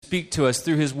speak to us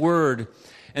through His Word,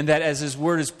 and that as His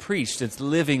Word is preached, it's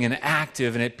living and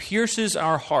active, and it pierces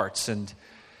our hearts, and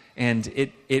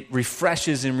it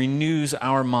refreshes and renews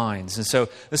our minds. And so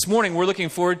this morning we're looking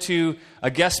forward to a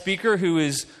guest speaker who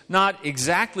is not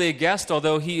exactly a guest,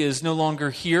 although he is no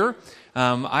longer here.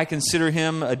 I consider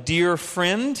him a dear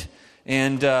friend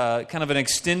and kind of an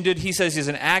extended. He says he's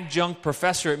an adjunct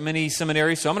professor at many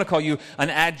seminaries, so I'm going to call you an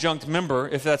adjunct member,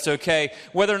 if that's okay.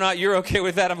 Whether or not you're okay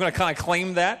with that, I'm going to kind of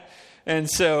claim that. And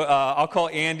so I'll call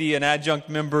Andy an adjunct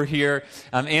member here.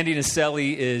 Andy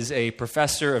Naselli is a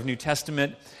professor of New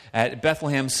Testament at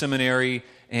Bethlehem Seminary,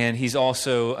 and he's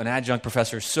also an adjunct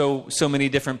professor so many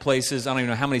different places. I don't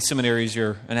even know how many seminaries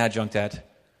you're an adjunct at.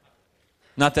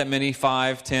 Not that many,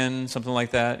 5, 10, something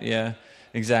like that. Yeah,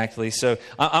 exactly. So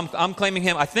I'm claiming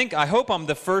him. I hope I'm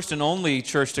the first and only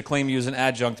church to claim you as an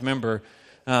adjunct member.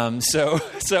 So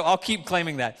I'll keep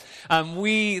claiming that.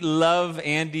 We love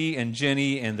Andy and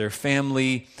Jenny and their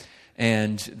family,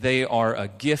 and they are a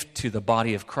gift to the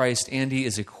body of Christ. Andy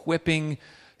is equipping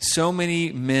so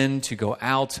many men to go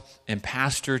out and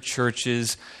pastor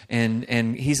churches,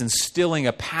 and he's instilling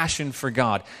a passion for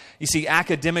God. You see,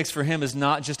 academics for him is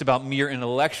not just about mere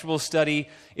intellectual study.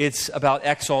 It's about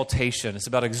exaltation. It's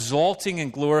about exalting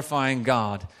and glorifying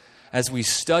God as we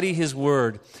study His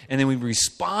Word, and then we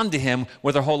respond to Him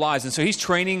with our whole lives. And so he's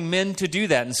training men to do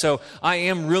that. And so I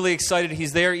am really excited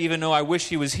he's there, even though I wish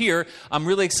he was here. I'm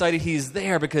really excited he's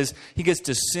there because he gets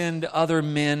to send other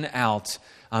men out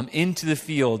into the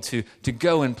field to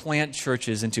go and plant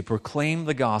churches and to proclaim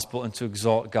the gospel and to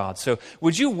exalt God. So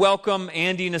would you welcome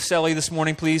Andy Naselli this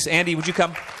morning, please? Andy, would you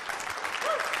come?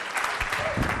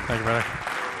 Thank you, brother.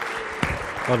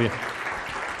 Love you.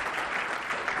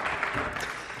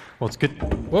 Well, it's good.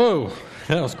 Whoa,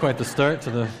 that was quite the start to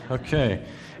the. Okay,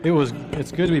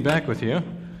 it's good to be back with you.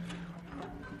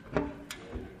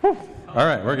 Whew. All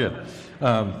right, we're good.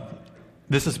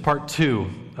 This is part 2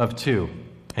 of 2,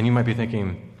 and you might be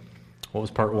thinking, what was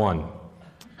part 1?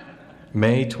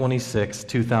 May 26,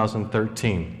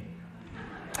 2013.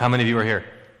 How many of you were here?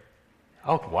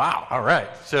 Oh, wow! All right.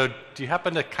 So, do you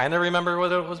happen to kind of remember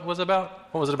what it was about?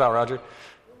 What was it about, Roger? Romans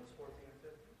 14 and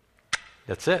 15.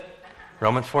 That's it.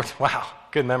 Romans 14, wow,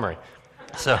 good memory.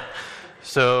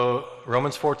 So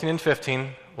Romans 14 and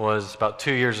 15 was about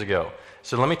 2 years ago.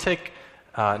 So let me take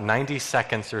 90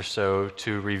 seconds or so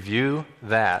to review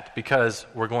that, because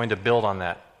we're going to build on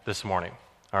that this morning.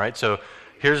 All right, so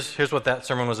here's what that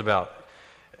sermon was about.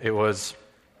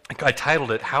 I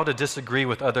titled it, How to Disagree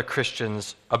with Other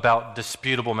Christians About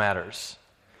Disputable Matters.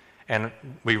 And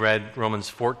we read Romans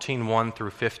 14:1 through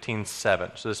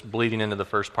 15:7. So this is bleeding into the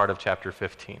first part of chapter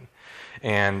 15.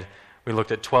 And we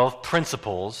looked at 12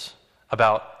 principles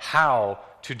about how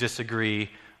to disagree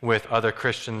with other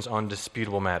Christians on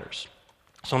disputable matters.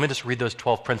 So let me just read those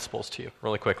 12 principles to you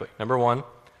really quickly. Number 1,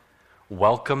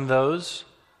 welcome those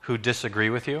who disagree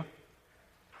with you.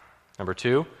 Number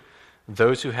 2,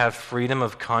 those who have freedom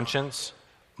of conscience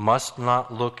must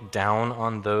not look down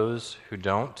on those who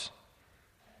don't.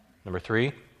 Number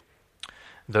 3,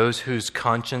 those whose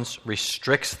conscience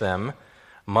restricts them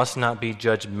must not be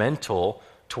judgmental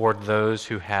toward those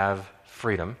who have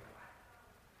freedom.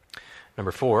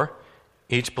 Number 4,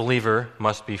 each believer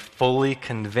must be fully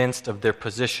convinced of their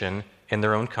position in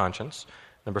their own conscience.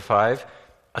 Number 5,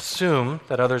 assume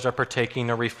that others are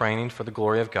partaking or refraining for the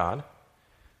glory of God.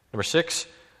 Number 6,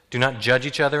 do not judge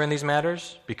each other in these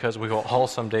matters, because we will all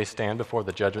someday stand before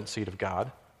the judgment seat of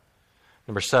God.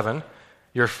 Number 7,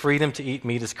 your freedom to eat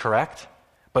meat is correct,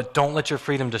 but don't let your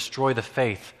freedom destroy the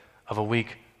faith of a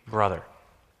weak brother.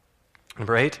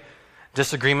 Number 8,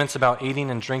 disagreements about eating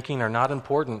and drinking are not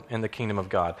important in the kingdom of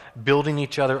God. Building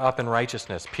each other up in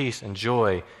righteousness, peace, and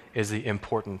joy is the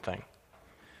important thing.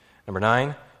 Number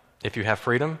 9, if you have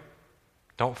freedom,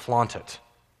 don't flaunt it.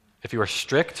 If you are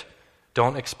strict,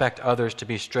 don't expect others to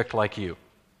be strict like you.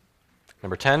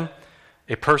 Number 10,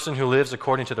 a person who lives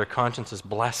according to their conscience is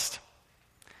blessed.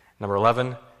 Number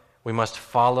 11, we must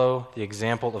follow the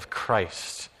example of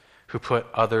Christ, who put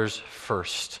others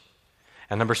first.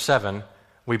 And number 7,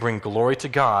 we bring glory to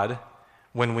God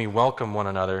when we welcome one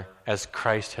another as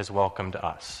Christ has welcomed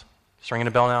us. Is ringing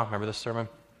a bell now? Remember this sermon?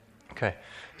 Okay.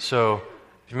 So,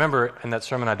 if you remember in that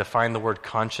sermon I defined the word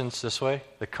conscience this way.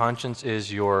 The conscience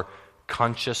is your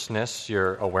consciousness,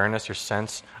 your awareness, your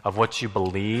sense of what you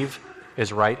believe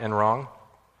is right and wrong.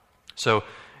 So,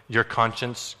 your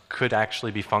conscience could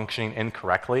actually be functioning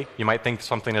incorrectly. You might think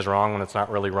something is wrong when it's not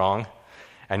really wrong.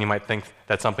 And you might think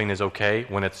that something is okay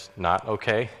when it's not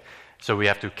okay. So we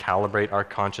have to calibrate our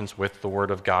conscience with the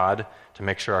Word of God to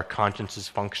make sure our conscience is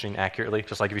functioning accurately.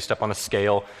 Just like if you step on a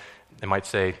scale, it might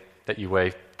say that you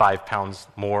weigh 5 pounds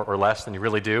more or less than you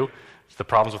really do. It's the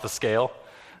problems with the scale.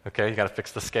 Okay, you got to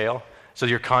fix the scale. So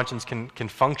your conscience can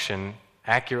function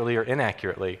accurately or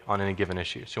inaccurately on any given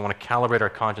issue. So you want to calibrate our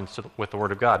conscience with the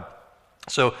Word of God.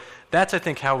 So that's, I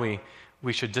think, how we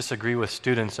should disagree with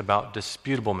students about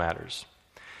disputable matters,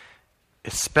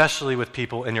 especially with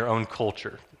people in your own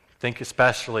culture. Think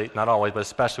especially, not always, but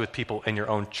especially with people in your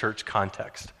own church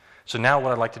context. So now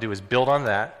what I'd like to do is build on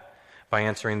that by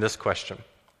answering this question.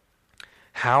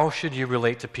 How should you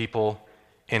relate to people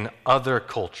in other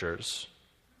cultures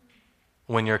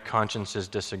when your consciences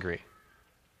disagree?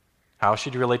 How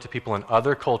should you relate to people in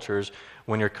other cultures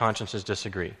when your consciences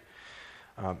disagree?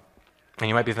 And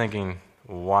you might be thinking,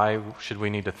 why should we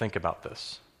need to think about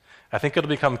this? I think it'll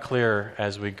become clear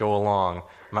as we go along.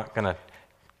 I'm not going to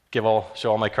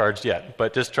show all my cards yet,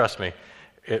 but just trust me,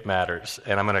 it matters.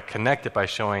 And I'm going to connect it by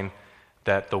showing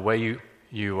that the way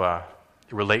you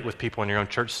relate with people in your own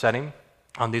church setting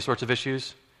on these sorts of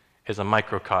issues is a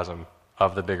microcosm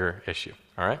of the bigger issue.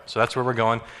 All right? So that's where we're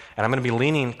going. And I'm going to be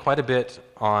leaning quite a bit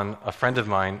on a friend of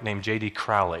mine named J.D.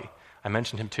 Crowley. I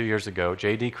mentioned him 2 years ago.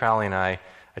 J.D. Crowley and I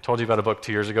told you about a book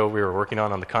 2 years ago we were working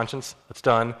on the conscience. It's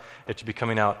done. It should be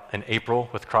coming out in April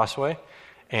with Crossway.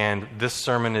 And this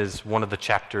sermon is one of the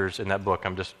chapters in that book.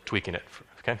 I'm just tweaking it.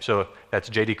 Okay? So that's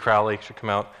J.D. Crowley. It should come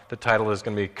out. The title is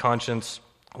going to be Conscience,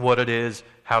 What It Is,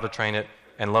 How to Train It,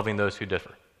 and Loving Those Who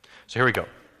Differ. So here we go.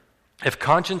 If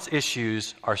conscience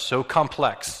issues are so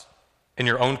complex in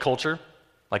your own culture,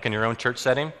 like in your own church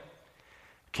setting,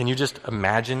 can you just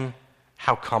imagine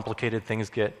how complicated things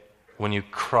get when you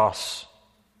cross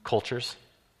cultures?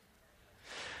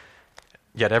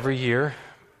 Yet every year,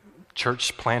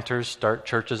 church planters start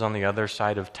churches on the other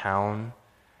side of town,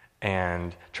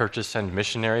 and churches send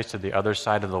missionaries to the other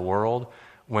side of the world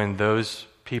when those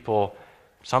people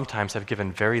sometimes have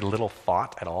given very little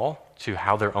thought at all to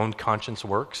how their own conscience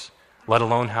works, let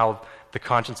alone how the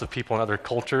conscience of people in other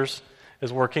cultures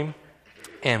is working.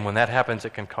 And when that happens,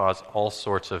 it can cause all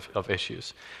sorts of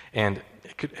issues. And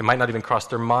it might not even cross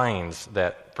their minds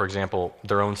that, for example,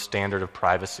 their own standard of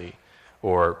privacy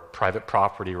or private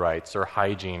property rights or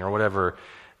hygiene or whatever,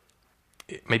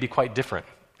 it may be quite different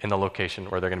in the location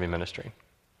where they're going to be ministering.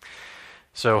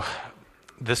 So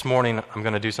this morning, I'm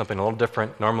going to do something a little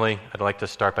different. Normally, I'd like to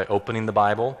start by opening the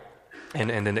Bible and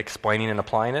then explaining and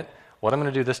applying it. What I'm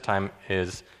going to do this time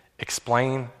is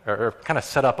explain or kind of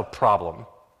set up a problem.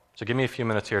 So give me a few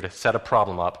minutes here to set a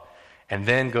problem up and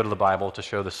then go to the Bible to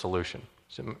show the solution.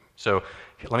 So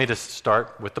let me just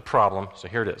start with the problem. So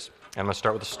here it is. I'm going to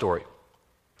start with a story.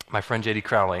 My friend J.D.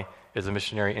 Crowley is a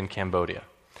missionary in Cambodia.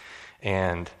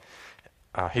 And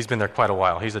he's been there quite a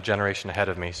while. He's a generation ahead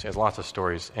of me, so he has lots of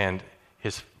stories. And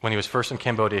when he was first in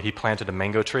Cambodia, he planted a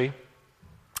mango tree.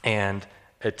 And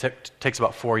it takes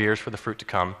about 4 years for the fruit to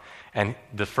come. And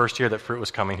the first year that fruit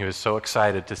was coming, he was so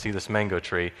excited to see this mango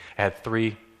tree. It had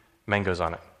 3 mangoes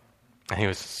on it. And he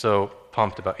was so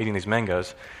pumped about eating these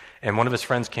mangoes. And one of his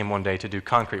friends came one day to do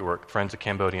concrete work, friend's a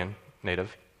Cambodian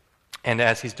native. And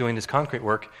as he's doing his concrete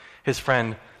work, his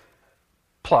friend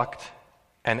plucked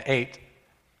and ate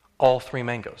all 3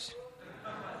 mangoes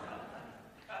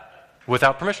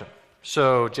without permission.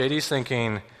 So JD's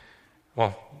thinking,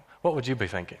 well, what would you be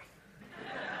thinking?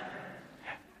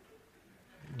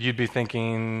 You'd be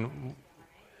thinking,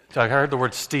 I heard the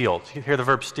word steal. You hear the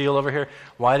verb steal over here?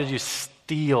 Why did you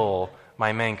steal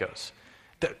my mangoes?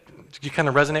 Do you kind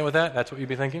of resonate with that? That's what you'd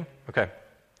be thinking? Okay.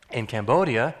 In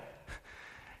Cambodia,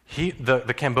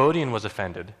 the Cambodian was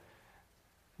offended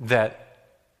that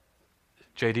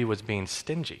JD was being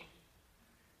stingy.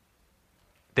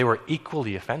 They were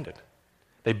equally offended.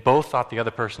 They both thought the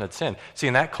other person had sinned. See,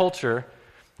 in that culture,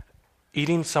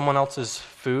 eating someone else's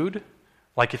food,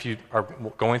 like if you are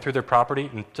going through their property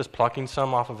and just plucking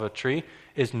some off of a tree,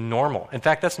 is normal. In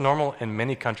fact, that's normal in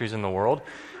many countries in the world.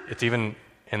 It's even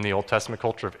in the Old Testament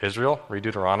culture of Israel, read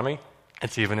Deuteronomy.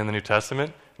 It's even in the New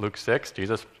Testament, Luke 6,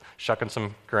 Jesus shucking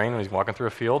some grain when he's walking through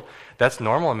a field. That's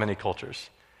normal in many cultures.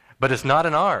 But it's not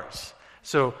in ours.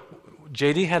 So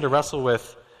JD had to wrestle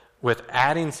with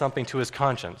adding something to his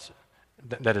conscience.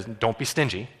 That is, don't be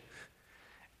stingy.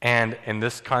 And in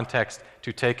this context,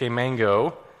 to take a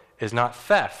mango is not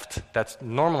theft. That's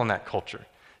normal in that culture.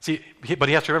 See, but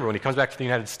he has to remember, when he comes back to the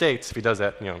United States, if he does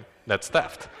that, that's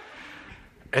theft.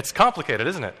 It's complicated,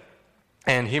 isn't it?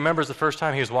 And he remembers the first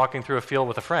time he was walking through a field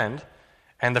with a friend,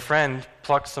 and the friend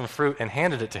plucked some fruit and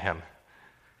handed it to him.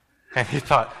 And he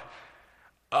thought,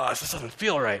 this doesn't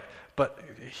feel right. But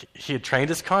he had trained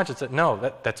his conscience that,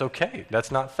 no, that's okay. That's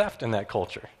not theft in that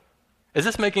culture. Is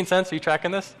this making sense? Are you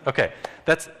tracking this? Okay.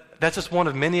 That's just one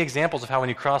of many examples of how when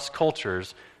you cross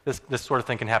cultures, this sort of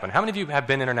thing can happen. How many of you have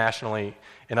been internationally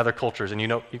in other cultures and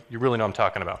you really know what I'm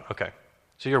talking about? Okay,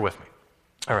 so you're with me.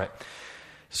 All right.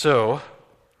 So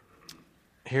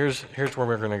here's where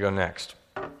we're going to go next.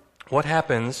 What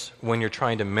happens when you're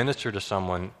trying to minister to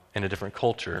someone in a different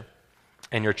culture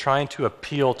and you're trying to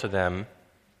appeal to them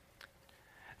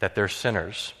that they're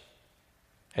sinners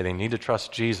and they need to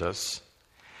trust Jesus,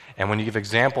 and when you give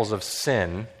examples of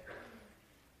sin,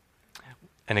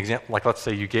 like let's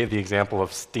say you gave the example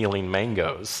of stealing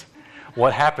mangoes,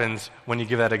 what happens when you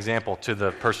give that example to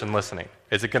the person listening?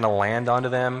 Is it going to land onto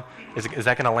them? Is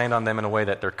that going to land on them in a way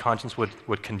that their conscience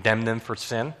would condemn them for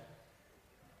sin?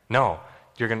 No.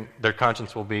 Their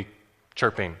conscience will be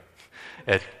chirping.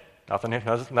 Nothing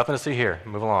to see here.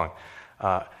 Move along.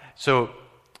 So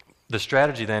the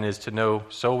strategy then is to know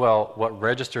so well what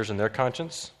registers in their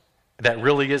conscience that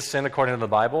really is sin according to the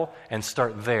Bible, and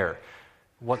start there.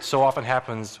 What so often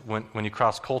happens when you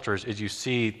cross cultures is you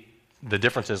see the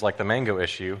differences, like the mango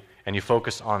issue, and you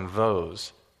focus on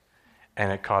those,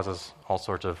 and it causes all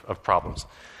sorts of problems.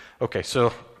 Okay,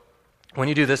 so when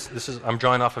you do this I'm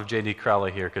drawing off of J.D.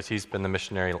 Crowley here because he's been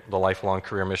the lifelong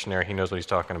career missionary. He knows what he's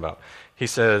talking about. He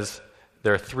says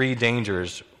there are 3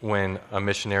 dangers when a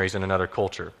missionary is in another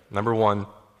culture. Number 1,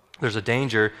 there's a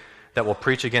danger that will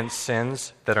preach against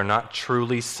sins that are not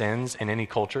truly sins in any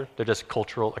culture. They're just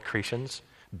cultural accretions,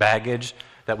 baggage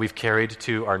that we've carried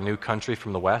to our new country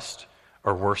from the West,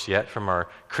 or worse yet, from our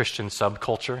Christian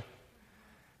subculture.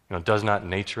 Does not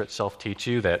nature itself teach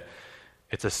you that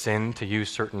it's a sin to use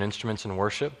certain instruments in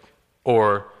worship?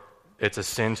 Or it's a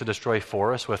sin to destroy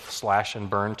forests with slash and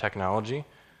burn technology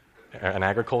and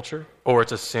agriculture? Or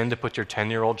it's a sin to put your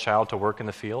 10-year-old child to work in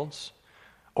the fields?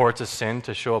 Or it's a sin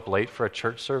to show up late for a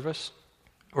church service?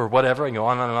 Or whatever, and go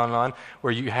on and on and on,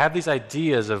 where you have these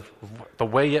ideas of the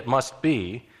way it must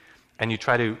be, and you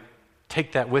try to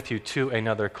take that with you to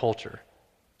another culture.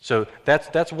 So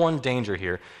that's one danger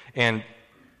here. And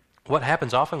what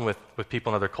happens often with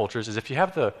people in other cultures is if you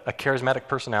have a charismatic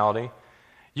personality,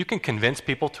 you can convince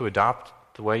people to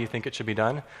adopt the way you think it should be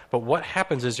done. But what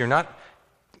happens is you're not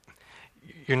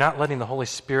letting the Holy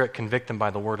Spirit convict them by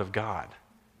the Word of God.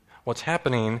 What's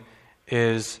happening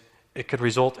is it could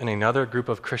result in another group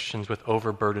of Christians with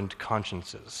overburdened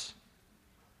consciences.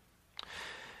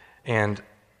 And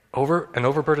an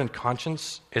overburdened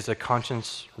conscience is a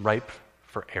conscience ripe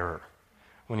for error.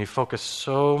 When you focus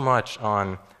so much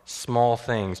on small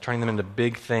things, turning them into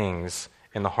big things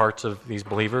in the hearts of these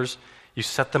believers, you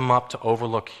set them up to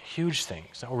overlook huge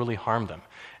things that will really harm them.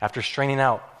 After straining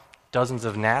out dozens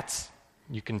of gnats,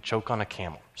 you can choke on a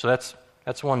camel. So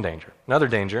that's one danger. Another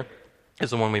danger is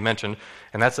the one we mentioned,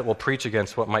 and that's that we'll preach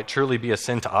against what might truly be a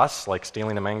sin to us, like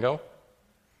stealing a mango,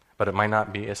 but it might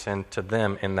not be a sin to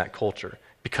them in that culture,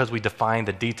 because we define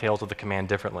the details of the command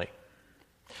differently.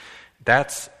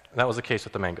 That was the case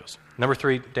with the mangoes. Number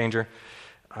 3 danger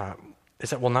is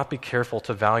that we'll not be careful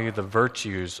to value the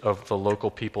virtues of the local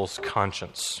people's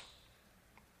conscience.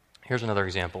 Here's another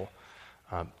example.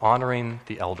 Honoring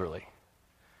the elderly.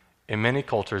 In many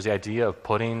cultures, the idea of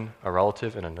putting a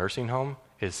relative in a nursing home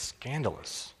is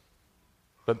scandalous.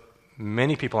 But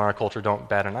many people in our culture don't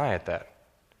bat an eye at that.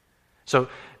 So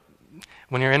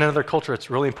when you're in another culture, it's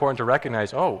really important to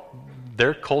recognize,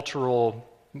 their cultural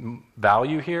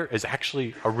value here is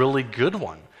actually a really good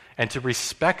one, and to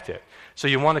respect it. So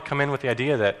you want to come in with the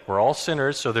idea that we're all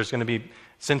sinners, so there's going to be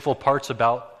sinful parts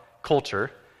about culture,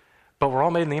 but we're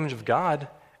all made in the image of God,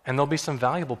 and there'll be some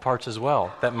valuable parts as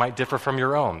well that might differ from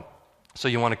your own. So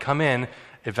you want to come in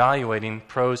evaluating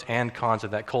pros and cons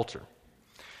of that culture.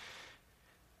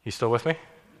 You still with me?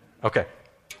 Okay.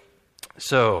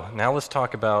 So now let's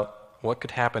talk about what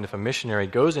could happen if a missionary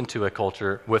goes into a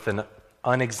culture with an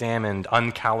unexamined,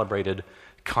 uncalibrated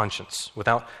conscience,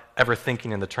 without ever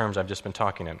thinking in the terms I've just been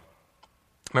talking in.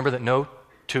 Remember that no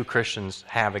 2 Christians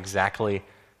have exactly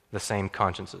the same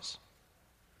consciences.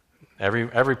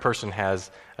 Every person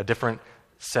has a different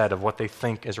set of what they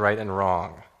think is right and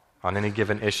wrong on any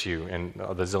given issue, and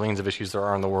the zillions of issues there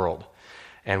are in the world.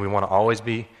 And we want to always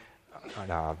be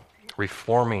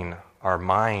reforming our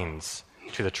minds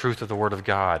to the truth of the Word of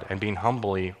God, and being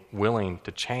humbly willing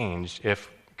to change if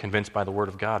convinced by the Word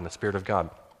of God and the Spirit of God.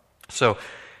 So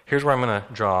here's where I'm going to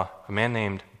draw a man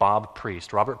named Robert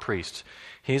Priest.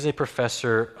 He's a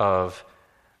professor of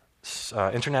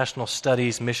international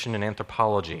studies, mission, and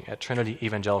anthropology at Trinity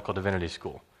Evangelical Divinity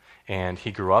School. And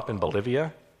he grew up in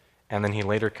Bolivia, and then he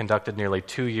later conducted nearly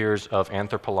 2 years of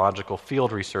anthropological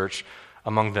field research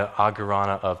among the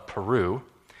Aguarana of Peru,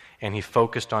 and he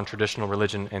focused on traditional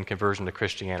religion and conversion to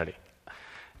Christianity.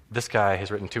 This guy has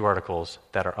written 2 articles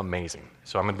that are amazing,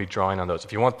 so I'm going to be drawing on those.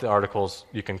 If you want the articles,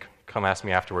 you can come ask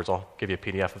me afterwards. I'll give you a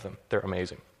PDF of them. They're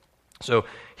amazing. So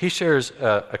he shares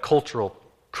a cultural,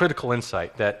 critical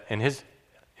insight that in his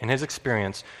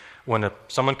experience, when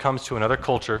someone comes to another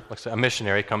culture, like say a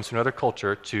missionary comes to another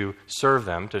culture to serve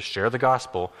them, to share the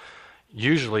gospel,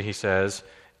 usually, he says,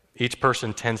 each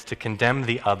person tends to condemn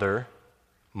the other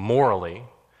morally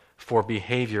for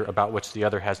behavior about which the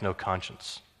other has no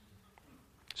conscience.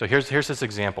 So here's this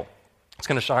example. It's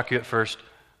going to shock you at first.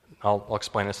 I'll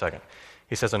explain in a second.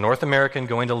 He says, a North American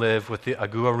going to live with the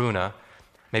Aguaruna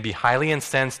may be highly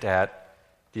incensed at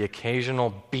the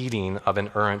occasional beating of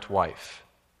an errant wife,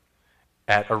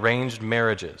 at arranged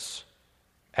marriages,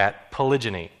 at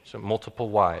polygyny, so multiple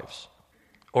wives,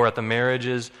 or at the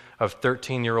marriages of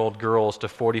 13-year-old girls to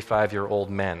 45-year-old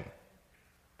men.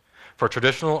 For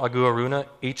traditional Aguaruna,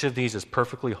 each of these is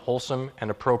perfectly wholesome and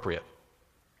appropriate.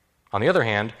 On the other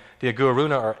hand, the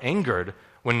Aguaruna are angered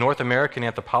when North American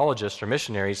anthropologists or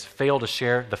missionaries fail to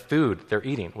share the food they're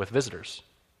eating with visitors.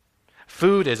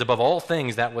 Food is, above all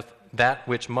things, that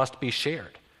which must be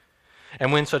shared.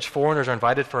 And when such foreigners are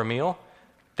invited for a meal,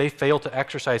 they fail to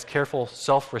exercise careful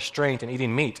self-restraint in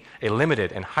eating meat, a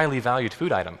limited and highly valued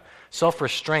food item.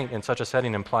 Self-restraint in such a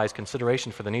setting implies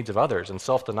consideration for the needs of others and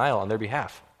self-denial on their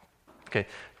behalf. Okay,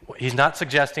 he's not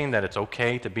suggesting that it's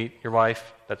okay to beat your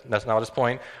wife. That's not his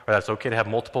point, or that it's okay to have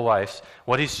multiple wives.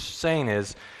 What he's saying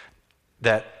is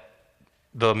that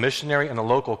the missionary and the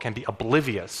local can be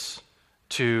oblivious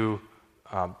to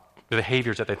the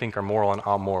behaviors that they think are moral and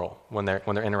amoral when they're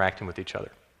interacting with each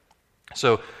other.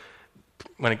 So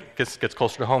when it gets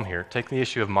closer to home here, take the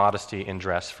issue of modesty in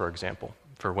dress, for example,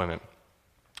 for women.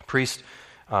 Priest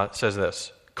says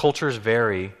this: cultures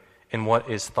vary in what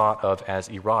is thought of as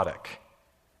erotic,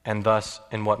 and thus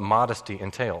in what modesty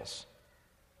entails.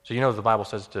 So you know the Bible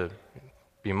says to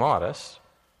be modest.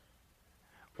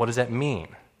 What does that mean?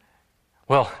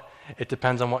 Well, it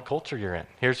depends on what culture you're in.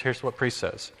 Here's what Priest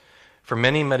says. For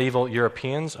many medieval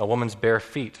Europeans, a woman's bare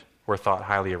feet were thought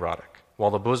highly erotic,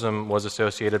 while the bosom was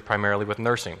associated primarily with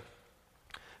nursing.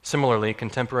 Similarly,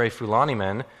 contemporary Fulani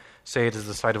men say it is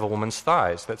the sight of a woman's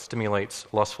thighs that stimulates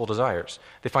lustful desires.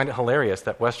 They find it hilarious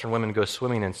that Western women go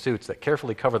swimming in suits that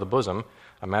carefully cover the bosom,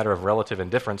 a matter of relative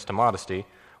indifference to modesty,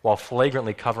 while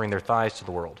flagrantly covering their thighs to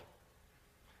the world.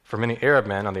 For many Arab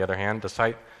men, on the other hand,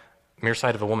 the mere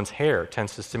sight of a woman's hair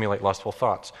tends to stimulate lustful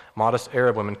thoughts. Modest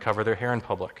Arab women cover their hair in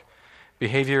public.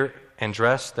 Behavior and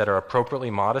dress that are appropriately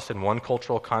modest in one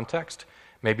cultural context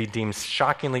may be deemed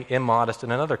shockingly immodest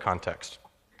in another context.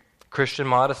 Christian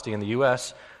modesty in the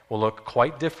U.S. will look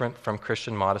quite different from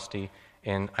Christian modesty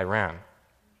in Iran.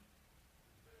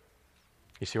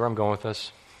 You see where I'm going with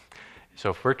this?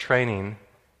 So if we're training,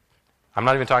 I'm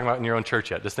not even talking about in your own church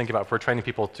yet, just think about if we're training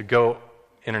people to go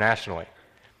internationally,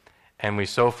 and we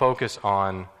so focus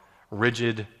on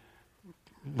rigid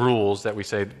rules that we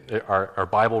say are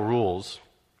Bible rules,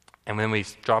 and then we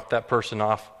drop that person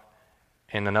off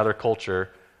in another culture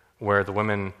where the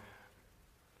women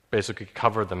basically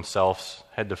cover themselves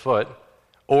head to foot,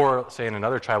 or say in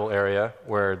another tribal area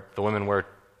where the women wear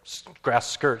grass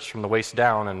skirts from the waist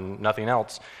down and nothing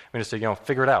else, we just say,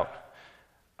 figure it out.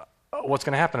 What's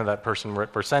going to happen to that person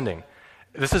we're sending?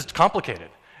 This is complicated,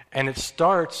 and it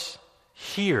starts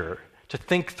here to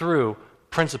think through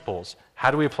principles.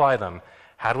 How do we apply them?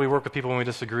 How do we work with people when we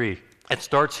disagree? It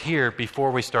starts here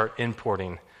before we start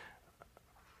importing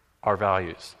our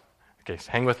values. Okay,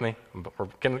 so hang with me. We're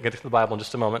going to get to the Bible in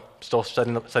just a moment. Still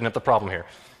setting up the problem here.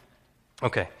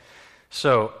 Okay,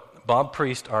 so Bob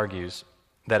Priest argues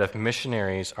that if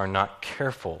missionaries are not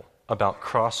careful about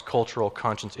cross-cultural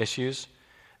conscience issues,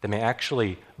 they may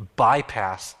actually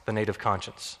bypass the native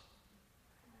conscience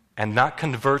and not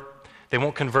convert. They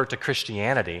won't convert to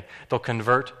Christianity. They'll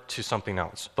convert to something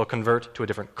else. They'll convert to a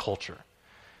different culture.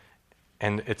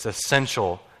 And it's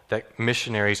essential that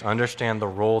missionaries understand the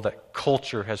role that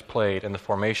culture has played in the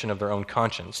formation of their own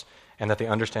conscience, and that they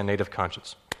understand native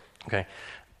conscience. Okay,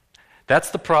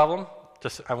 that's the problem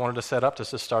I wanted to set up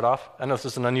just to start off. I know this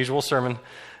is an unusual sermon.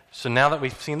 So now that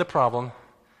we've seen the problem,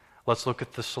 let's look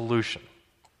at the solution.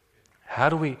 How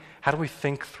do we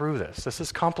think through this? This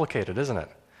is complicated, isn't it?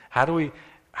 How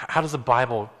does the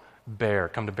Bible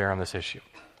come to bear on this issue?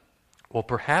 Well,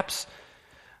 perhaps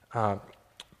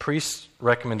Priest's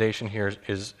recommendation here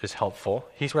is helpful.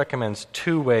 He recommends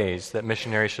two ways that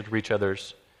missionaries should reach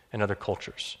others in other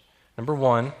cultures. Number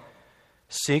one,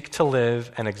 seek to live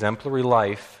an exemplary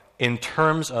life in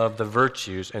terms of the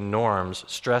virtues and norms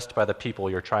stressed by the people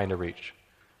you're trying to reach.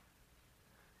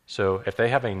 So if they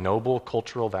have a noble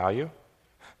cultural value,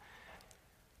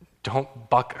 don't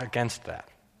buck against that.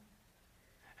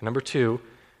 And number two,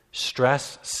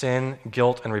 stress sin,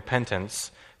 guilt, and repentance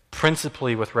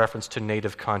principally with reference to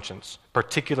native conscience,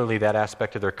 particularly that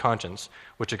aspect of their conscience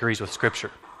which agrees with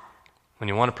Scripture. When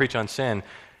you want to preach on sin,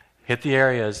 hit the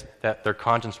areas that their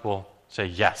conscience will say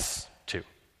yes to.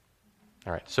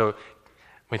 All right, so when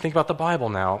we think about the Bible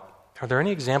now, are there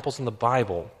any examples in the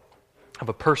Bible of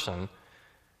a person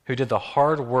who did the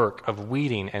hard work of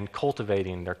weeding and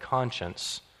cultivating their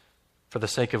conscience for the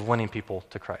sake of winning people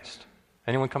to Christ?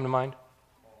 Anyone come to mind?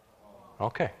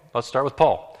 Okay, let's start with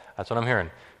Paul. That's what I'm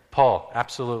hearing. Paul,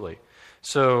 absolutely.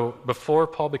 So before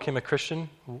Paul became a Christian,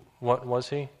 what was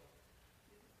he?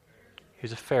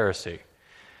 He's a Pharisee.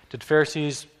 Did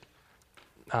Pharisees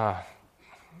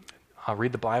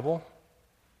read the Bible?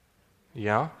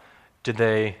 Yeah. Did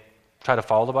they try to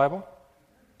follow the Bible?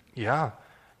 Yeah.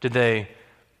 Did they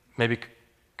maybe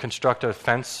construct a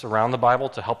fence around the Bible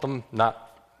to help them not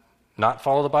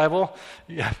follow the Bible?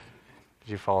 Yeah.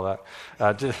 Did you follow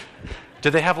that?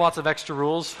 Did they have lots of extra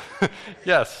rules?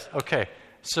 Yes. Okay.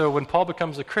 So when Paul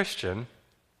becomes a Christian,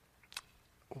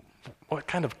 what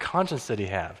kind of conscience did he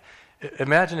have?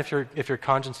 Imagine if your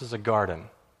conscience is a garden.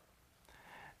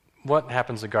 What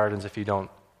happens to gardens if you don't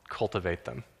cultivate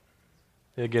them?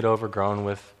 They get overgrown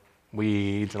with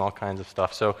weeds and all kinds of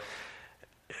stuff. So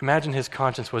imagine his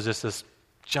conscience was just this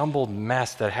jumbled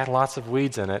mess that had lots of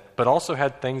weeds in it, but also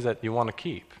had things that you want to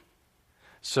keep.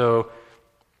 So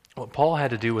what Paul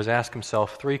had to do was ask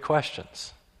himself 3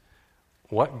 questions.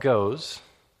 What goes?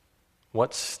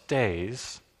 What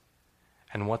stays?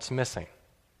 And what's missing?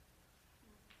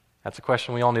 That's a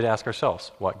question we all need to ask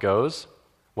ourselves. What goes?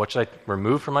 What should I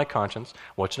remove from my conscience?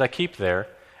 What should I keep there?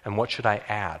 And what should I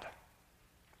add?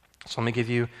 So let me give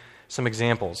you some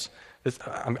examples.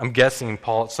 I'm guessing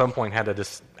Paul at some point had to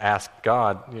just ask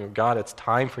God, God, it's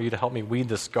time for you to help me weed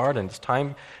this garden. It's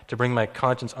time to bring my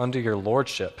conscience under your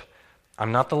lordship.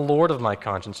 I'm not the Lord of my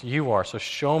conscience. You are. So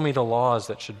show me the laws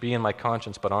that should be in my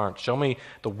conscience but aren't. Show me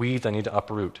the weeds I need to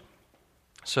uproot.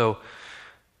 So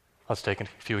let's take a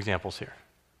few examples here.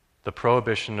 The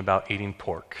prohibition about eating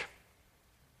pork.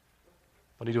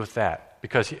 What do you do with that?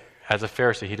 Because as a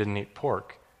Pharisee, he didn't eat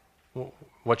pork.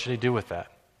 What should he do with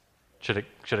that? Should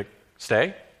it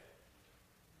stay?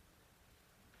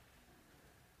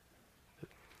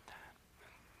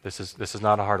 This is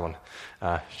not a hard one.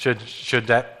 Should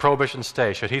that prohibition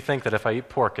stay? Should he think that if I eat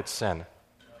pork, it's sin?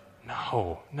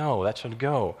 No, that should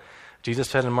go. Jesus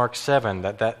said in Mark 7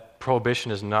 that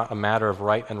prohibition is not a matter of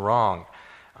right and wrong.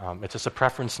 It's just a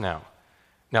preference now.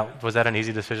 Now, was that an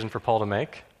easy decision for Paul to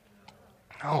make?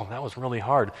 No, that was really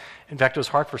hard. In fact, it was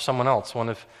hard for someone else, one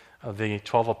of the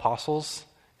 12 apostles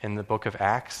in the book of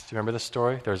Acts. Do you remember this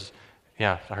story?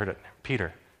 I heard it.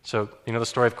 Peter. So, you know the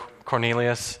story of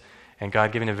Cornelius and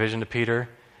God giving a vision to Peter,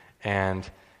 and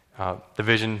the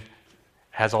vision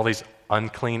has all these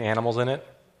unclean animals in it,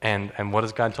 and what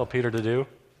does God tell Peter to do?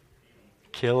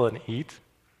 Kill and eat.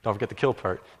 Don't forget the kill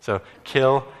part. So,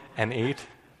 kill and eat,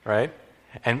 right?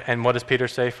 And what does Peter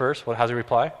say first? How's he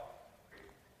reply?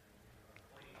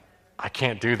 I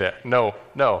can't do that. No.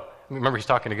 Remember, he's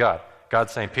talking to God.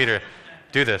 God's saying, Peter,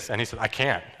 do this. And he said, I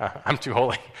can't. I'm too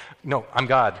holy. No, I'm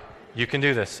God. You can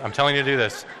do this. I'm telling you to do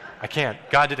this. I can't.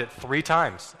 God did it 3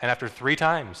 times. And after 3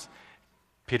 times,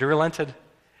 Peter relented,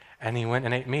 and he went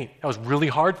and ate meat. That was really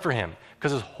hard for him,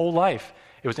 because his whole life,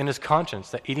 it was in his conscience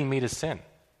that eating meat is sin.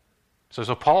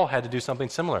 So Paul had to do something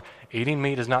similar. Eating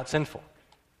meat is not sinful.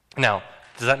 Now,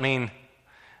 does that mean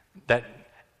that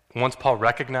once Paul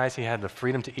recognized he had the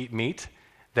freedom to eat meat,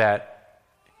 that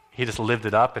he just lived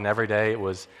it up and every day it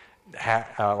was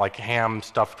like ham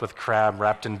stuffed with crab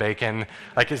wrapped in bacon?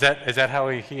 Like, is that how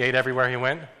he ate everywhere he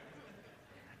went?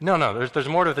 No, there's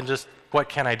more to it than just what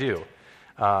can I do.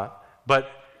 But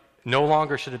no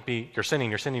longer should it be you're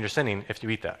sinning if you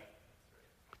eat that.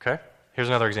 Okay? Here's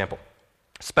another example.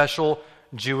 Special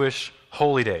Jewish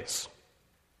holy days.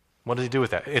 What does he do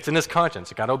with that? It's in his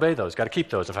conscience. You've got to obey those. You've got to keep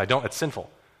those. If I don't, it's sinful.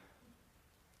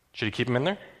 Should he keep them in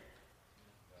there?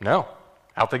 No.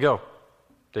 Out they go.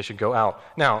 They should go out.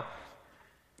 Now,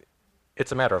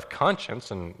 it's a matter of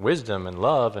conscience and wisdom and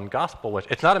love and gospel.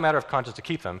 It's not a matter of conscience to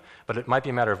keep them, but it might be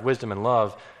a matter of wisdom and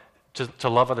love to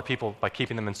love other people by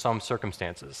keeping them in some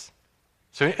circumstances.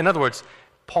 So in other words,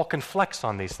 Paul can flex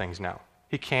on these things now.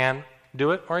 He can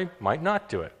do it or he might not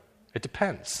do it. It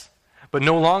depends. But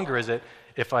no longer is it,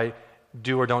 if I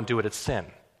do or don't do it, it's sin.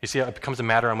 You see how it becomes a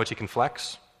matter on which he can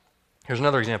flex? Here's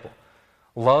another example.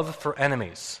 Love for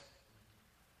enemies.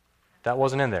 That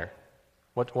wasn't in there.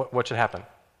 What should happen?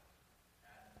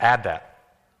 Add that.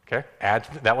 Okay?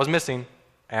 That was missing.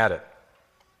 Add it.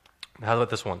 How about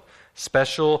this one?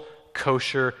 Special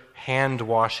kosher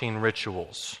hand-washing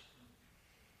rituals.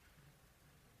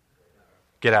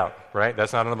 Get out, right?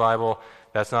 That's not in the Bible.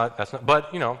 that's not, but,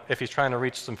 if he's trying to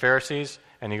reach some Pharisees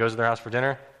and he goes to their house for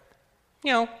dinner,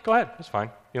 go ahead, it's fine.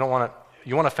 You want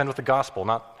to offend with the gospel,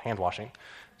 not hand washing.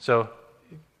 So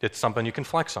it's something you can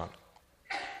flex on.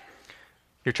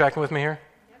 You're tracking with me here?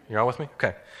 You're all with me?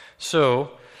 Okay.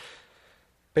 So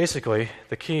basically,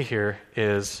 the key here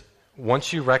is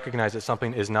once you recognize that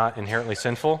something is not inherently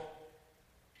sinful,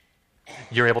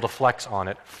 you're able to flex on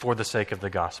it for the sake of the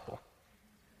gospel.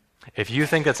 If you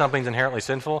think that something's inherently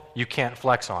sinful, you can't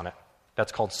flex on it.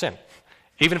 That's called sin.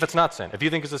 Even if it's not sin. If you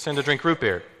think it's a sin to drink root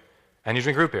beer, and you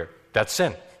drink root beer, that's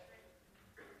sin.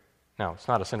 Now, it's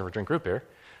not a sin to drink root beer,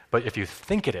 but if you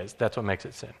think it is, that's what makes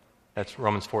it sin. That's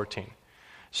Romans 14.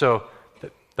 So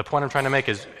the point I'm trying to make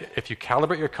is if you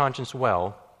calibrate your conscience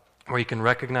well, where you can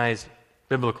recognize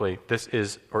biblically this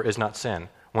is or is not sin,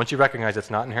 once you recognize it's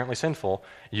not inherently sinful,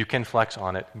 you can flex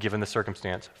on it given the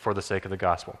circumstance for the sake of the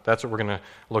gospel. That's what we're going to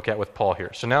look at with Paul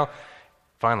here. So now,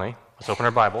 finally, let's open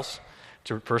our Bibles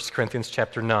to 1 Corinthians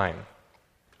chapter 9.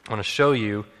 I want to show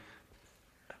you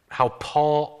how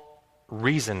Paul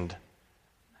reasoned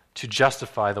to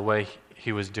justify the way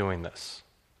he was doing this.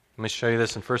 Let me show you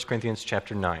this in 1 Corinthians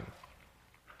chapter 9.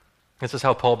 This is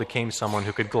how Paul became someone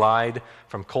who could glide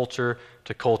from culture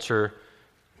to culture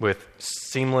with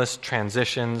seamless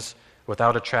transitions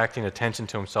without attracting attention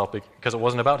to himself, because it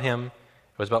wasn't about him,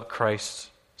 it was about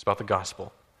Christ, it's about the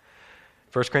gospel.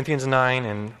 1 Corinthians 9,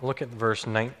 and look at verse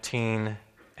 19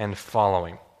 and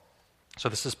following. So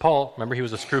this is Paul. Remember, he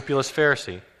was a scrupulous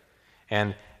Pharisee.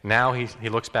 And now he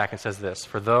looks back and says this,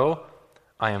 "For though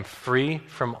I am free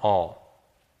from all,"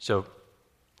 so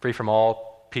free from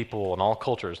all people and all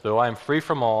cultures, "though I am free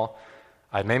from all,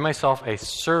 I made myself a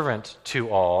servant to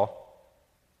all."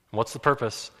 What's the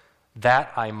purpose?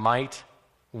 "That I might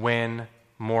win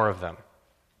more of them."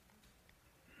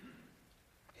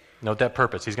 Note that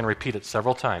purpose. He's going to repeat it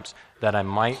several times. "That I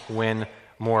might win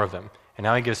more of them." And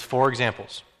now he gives 4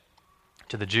 examples.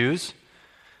 To the Jews,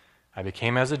 "I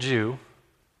became as a Jew."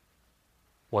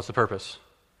 What's the purpose?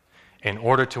 In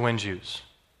order to win Jews.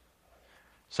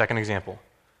 Second example.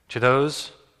 To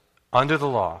those under the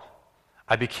law,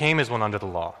 "I became as one under the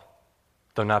law,"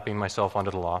 though not being myself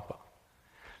under the law. But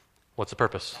what's the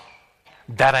purpose?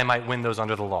 That I might win those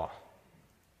under the law.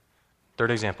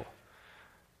 Third example.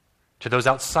 To those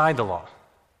outside the law,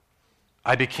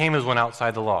 "I became as one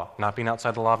outside the law," not being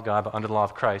outside the law of God, but under the law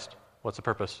of Christ. What's the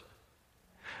purpose?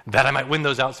 That I might win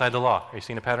those outside the law. Are you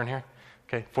seeing a pattern here?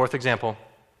 Okay, fourth example.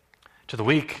 To the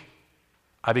weak,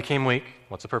 "I became weak."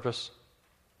 What's the purpose?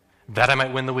 That I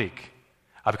might win the weak.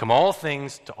 "I become all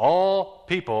things to all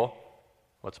people."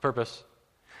 What's the purpose?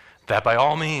 That by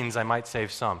all means I might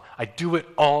save some. I do it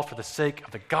all for the sake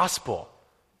of the gospel.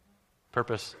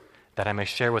 Purpose? That I may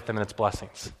share with them in its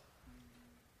blessings.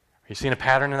 Are you seeing a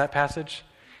pattern in that passage?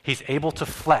 He's able to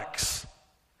flex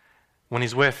when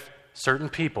he's with certain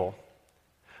people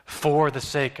for the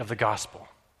sake of the gospel.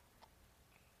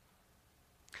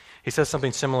 He says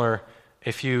something similar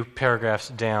a few paragraphs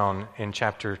down in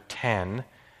chapter 10,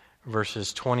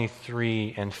 verses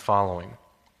 23 and following.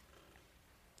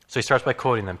 So he starts by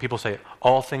quoting them. People say,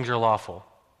 "All things are lawful."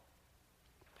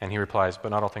 And he replies, "But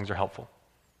not all things are helpful."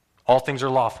 "All things are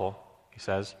lawful," he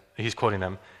says. He's quoting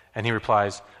them. And he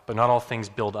replies, "But not all things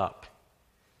build up.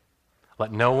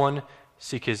 Let no one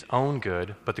seek his own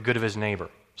good, but the good of his neighbor."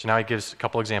 So now he gives a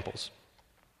couple examples.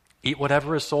 "Eat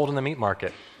whatever is sold in the meat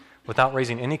market without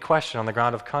raising any question on the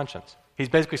ground of conscience." He's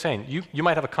basically saying, you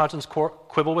might have a conscience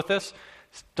quibble with this.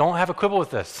 Don't have a quibble with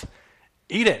this.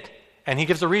 Eat it. And he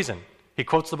gives a reason. He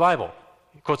quotes the Bible.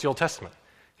 He quotes the Old Testament.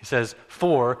 He says,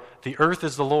 "For the earth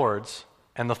is the Lord's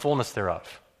and the fullness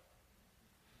thereof."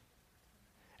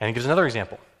 And he gives another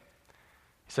example.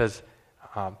 He says,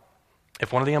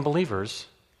 if one of the unbelievers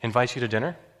invites you to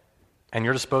dinner and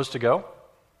you're disposed to go,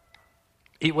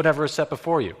 eat whatever is set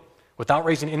before you without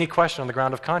raising any question on the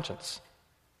ground of conscience.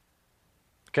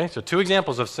 Okay, so 2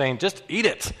 examples of saying just eat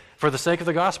it for the sake of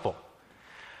the gospel.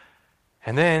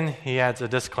 And then he adds a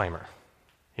disclaimer.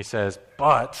 He says,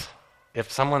 "But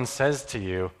if someone says to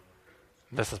you,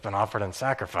 'This has been offered in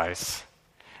sacrifice,'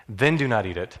 then do not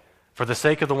eat it for the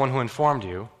sake of the one who informed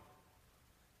you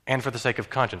and for the sake of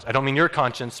conscience." I don't mean your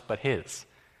conscience, but his.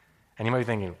 And you might be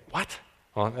thinking, what?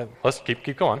 Well, let's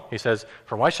keep going. He says,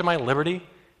 "For why should my liberty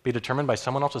be determined by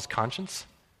someone else's conscience?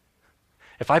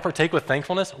 If I partake with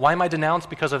thankfulness, why am I denounced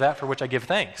because of that for which I give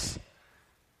thanks?"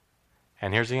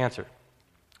 And here's the answer.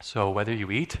 "So whether you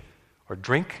eat or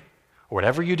drink or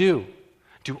whatever you do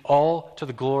all to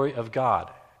the glory of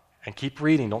God." And keep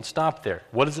reading. Don't stop there.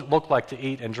 What does it look like to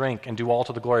eat and drink and do all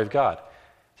to the glory of God?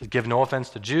 It says, "Give no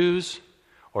offense to Jews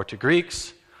or to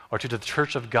Greeks or to the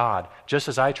church of God, just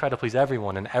as I try to please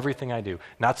everyone in everything I do,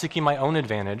 not seeking my own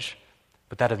advantage,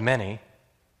 but that of many.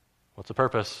 What's the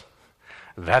purpose?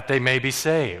 That they may be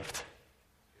saved.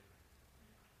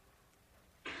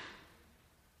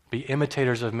 Be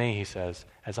imitators of me, he says,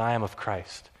 as I am of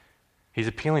Christ. He's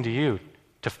appealing to you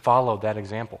to follow that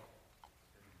example.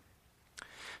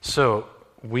 So,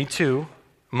 we too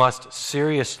must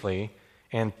seriously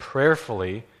and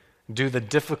prayerfully do the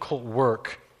difficult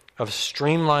work of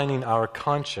streamlining our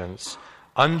conscience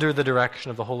under the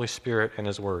direction of the Holy Spirit and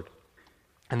His Word.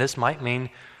 And this might mean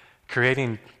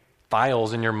creating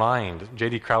files in your mind.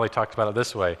 J.D. Crowley talked about it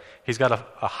this way. He's got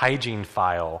a hygiene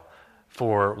file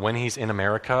for when he's in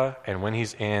America and when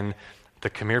he's in the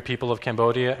Khmer people of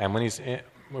Cambodia and when he's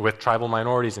with tribal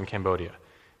minorities in Cambodia.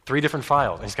 3 different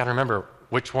files. And he's got to remember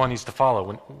which one he's to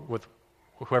follow with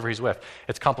whoever he's with.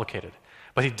 It's complicated.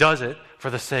 But he does it for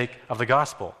the sake of the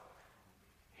gospel.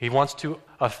 He wants to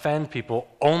offend people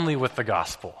only with the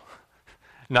gospel,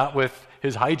 not with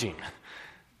his hygiene.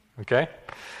 Okay?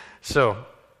 So,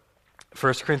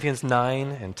 1 Corinthians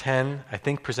 9 and 10, I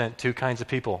think, present 2 kinds of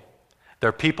people. There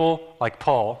are people like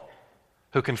Paul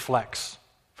who can flex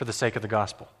for the sake of the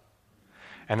gospel.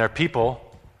 And there are people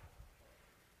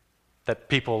that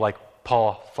people like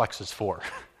Paul flexes for.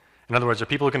 In other words, there are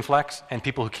people who can flex and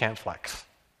people who can't flex.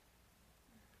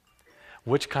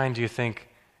 Which kind do you think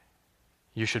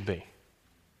you should be?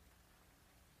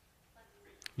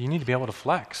 You need to be able to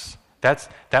flex.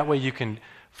 That way you can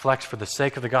flex for the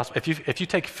sake of the gospel. If you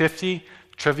take 50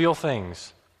 trivial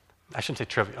things, I shouldn't say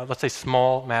trivial, let's say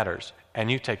small matters, and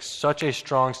you take such a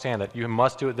strong stand that you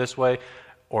must do it this way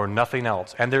or nothing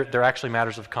else, and they're actually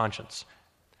matters of conscience,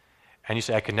 and you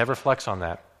say, I could never flex on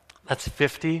that, that's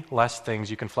 50 less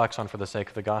things you can flex on for the sake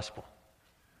of the gospel.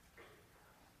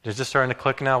 Is this starting to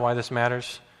click now why this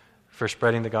matters for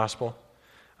spreading the gospel?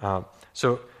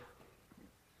 So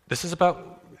this is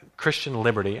about Christian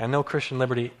liberty. I know Christian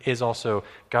liberty is also,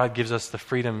 God gives us the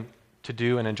freedom to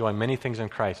do and enjoy many things in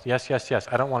Christ. Yes, yes, yes.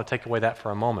 I don't want to take away that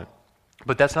for a moment.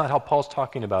 But that's not how Paul's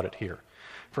talking about it here.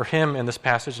 For him, in this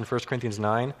passage in 1 Corinthians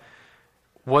 9,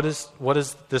 what is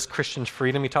this Christian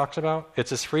freedom he talks about? It's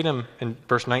this freedom in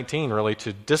verse 19, really,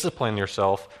 to discipline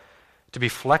yourself, to be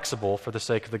flexible for the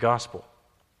sake of the gospel.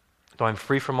 Though I'm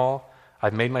free from all,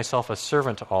 I've made myself a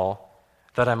servant to all,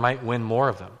 that I might win more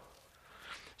of them.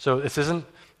 So this isn't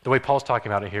the way Paul's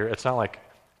talking about it here. It's not like,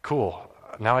 cool,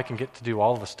 now I can get to do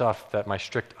all of the stuff that my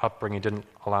strict upbringing didn't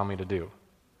allow me to do.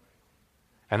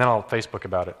 And then I'll Facebook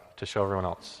about it to show everyone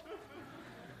else.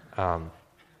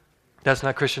 That's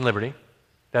not Christian liberty.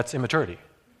 That's immaturity.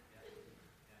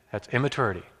 That's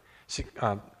immaturity. See,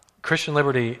 Christian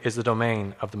liberty is the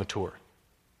domain of the mature,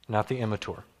 not the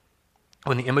immature.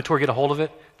 When the immature get a hold of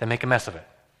it, they make a mess of it,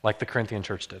 like the Corinthian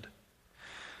church did.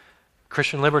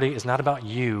 Christian liberty is not about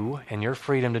you and your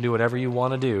freedom to do whatever you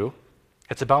want to do.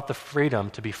 It's about the freedom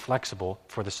to be flexible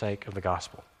for the sake of the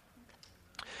gospel.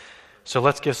 So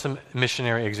let's give some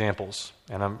missionary examples.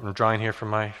 And I'm drawing here from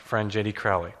my friend J.D.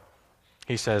 Crowley.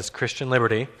 He says, Christian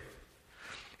liberty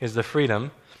is the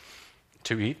freedom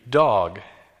to eat dog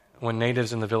when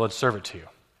natives in the village serve it to you.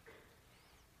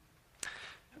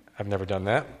 I've never done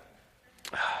that.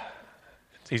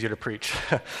 It's easier to preach.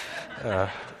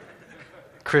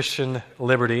 Christian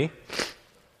liberty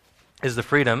is the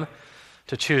freedom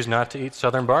to choose not to eat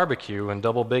Southern barbecue and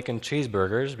double bacon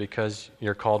cheeseburgers because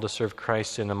you're called to serve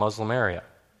Christ in a Muslim area.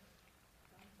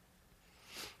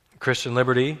 Christian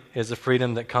liberty is the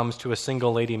freedom that comes to a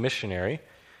single lady missionary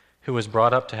who was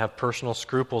brought up to have personal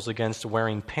scruples against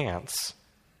wearing pants,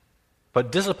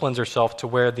 but disciplines herself to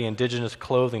wear the indigenous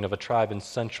clothing of a tribe in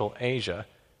Central Asia,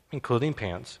 including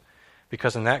pants,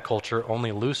 because in that culture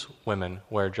only loose women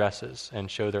wear dresses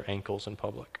and show their ankles in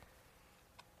public.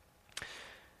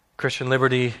 Christian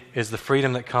liberty is the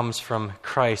freedom that comes from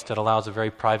Christ that allows a very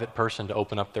private person to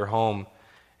open up their home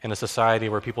in a society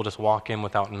where people just walk in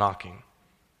without knocking.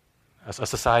 A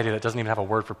society that doesn't even have a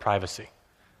word for privacy.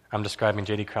 I'm describing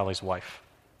J.D. Crowley's wife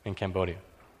in Cambodia.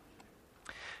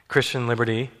 Christian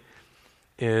liberty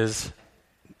is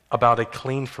about a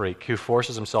clean freak who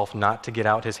forces himself not to get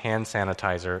out his hand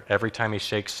sanitizer every time he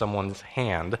shakes someone's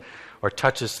hand or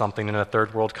touches something in a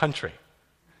third world country.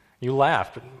 You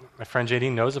laugh, but my friend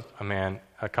JD knows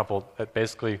a couple that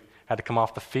basically had to come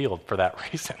off the field for that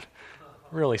reason.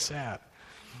 Really sad.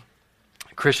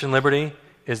 Christian liberty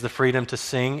is the freedom to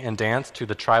sing and dance to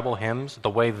the tribal hymns the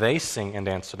way they sing and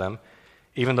dance to them,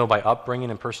 even though by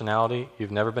upbringing and personality,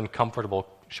 you've never been comfortable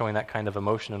showing that kind of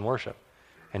emotion in worship.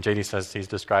 And JD says he's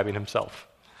describing himself.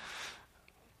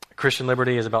 Christian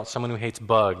liberty is about someone who hates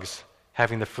bugs,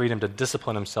 having the freedom to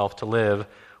discipline himself to live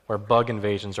where bug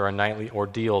invasions are a nightly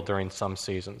ordeal during some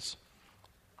seasons.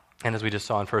 And as we just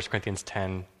saw in 1 Corinthians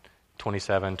 10,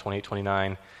 27, 28,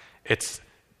 29, it's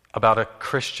about a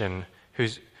Christian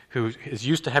who is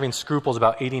used to having scruples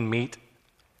about eating meat,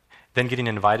 then getting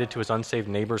invited to his unsaved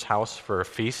neighbor's house for a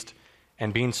feast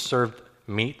and being served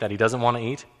meat that he doesn't want to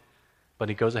eat, but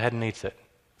he goes ahead and eats it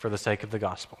for the sake of the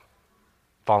gospel,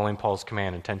 following Paul's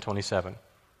command in 1027.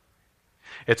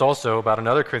 It's also about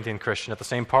another Corinthian Christian at the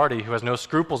same party who has no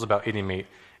scruples about eating meat,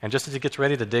 and just as he gets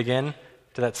ready to dig in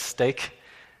to that steak,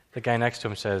 the guy next to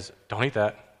him says, "Don't eat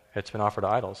that. It's been offered to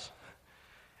idols."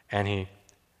 And he,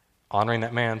 honoring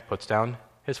that man, puts down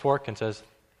his fork and says,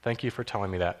 "Thank you for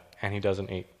telling me that," and he doesn't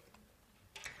eat.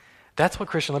 That's what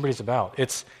Christian liberty is about.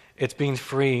 It's being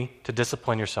free to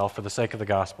discipline yourself for the sake of the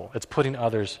gospel. It's putting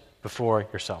others before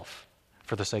yourself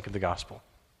for the sake of the gospel.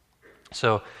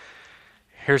 So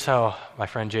here's how my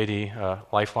friend JD, a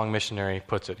lifelong missionary,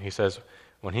 puts it. He says,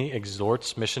 when he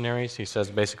exhorts missionaries, he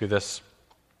says basically this: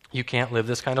 you can't live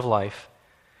this kind of life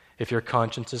if your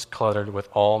conscience is cluttered with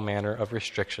all manner of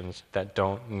restrictions that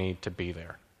don't need to be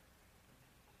there.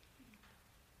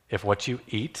 If what you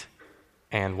eat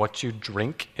and what you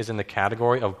drink is in the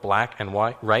category of black and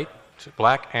white, right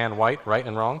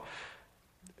and wrong,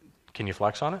 can you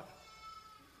flex on it?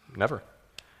 Never.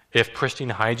 If pristine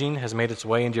hygiene has made its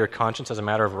way into your conscience as a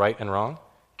matter of right and wrong,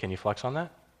 can you flex on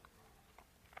that?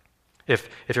 If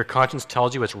your conscience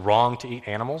tells you it's wrong to eat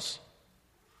animals,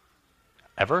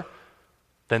 ever,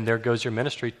 then there goes your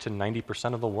ministry to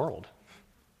 90% of the world.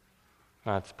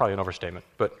 It's probably an overstatement,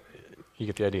 but you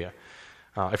get the idea.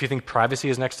 If you think privacy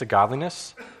is next to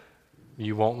godliness,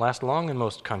 you won't last long in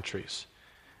most countries.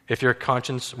 If your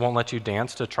conscience won't let you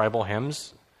dance to tribal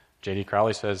hymns, J.D.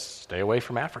 Crowley says, stay away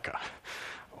from Africa.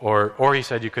 Or he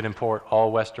said you could import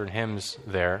all Western hymns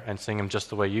there and sing them just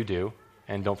the way you do,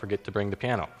 and don't forget to bring the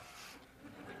piano.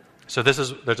 So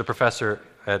there's a professor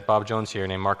at Bob Jones here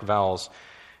named Mark Vowles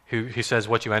who says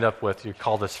what you end up with, you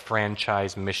call this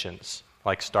franchise missions,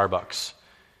 like Starbucks.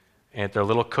 And they're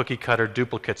little cookie-cutter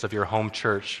duplicates of your home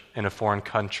church in a foreign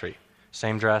country.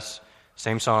 Same dress,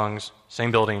 same songs,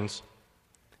 same buildings,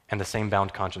 and the same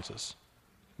bound consciences.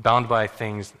 Bound by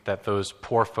things that those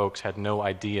poor folks had no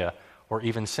idea or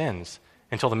even sins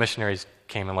until the missionaries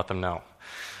came and let them know,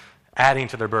 adding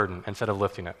to their burden instead of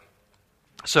lifting it.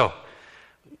 So,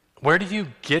 where do you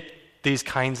get these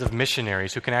kinds of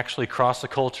missionaries who can actually cross the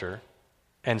culture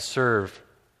and serve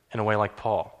in a way like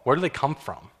Paul? Where do they come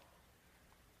from?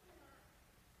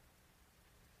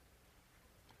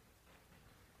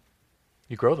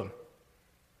 You grow them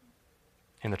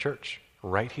in the church,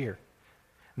 right here.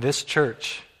 This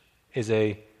church is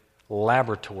a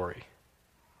laboratory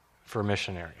for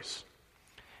missionaries.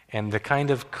 And the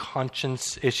kind of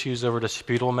conscience issues over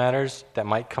disputable matters that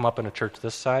might come up in a church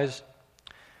this size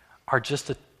are just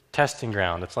a testing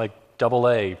ground. It's like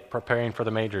AA preparing for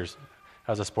the majors.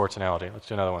 As a sports analogy. Let's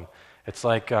do another one. It's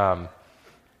like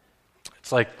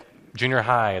junior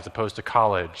high as opposed to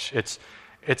college. It's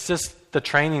just the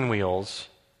training wheels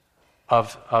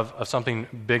of something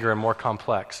bigger and more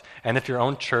complex. And if your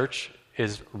own church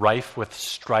is rife with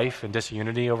strife and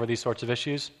disunity over these sorts of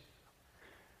issues,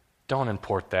 don't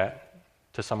import that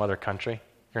to some other country.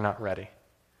 You're not ready.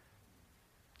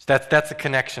 So that's the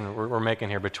connection we're making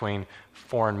here between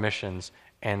foreign missions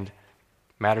and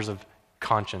matters of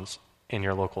conscience in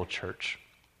your local church.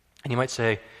 And you might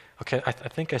say, okay, I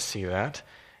think I see that.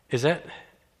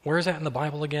 Where is that in the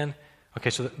Bible again? Okay,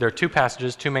 so there are two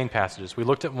main passages. We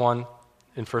looked at one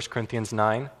in 1 Corinthians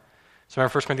 9. So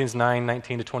remember 1 Corinthians 9,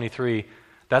 19 to 23,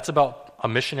 that's about a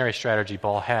missionary strategy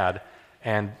Paul had,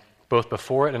 and both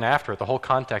before it and after it, the whole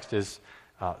context is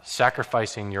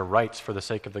sacrificing your rights for the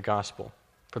sake of the gospel,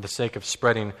 for the sake of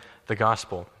spreading the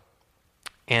gospel.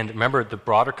 And remember, the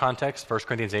broader context, 1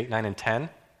 Corinthians 8, 9, and 10,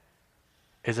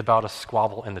 is about a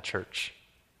squabble in the church.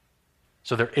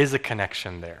 So there is a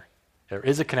connection there. There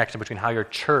is a connection between how your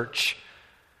church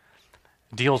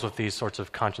deals with these sorts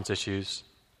of conscience issues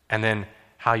and then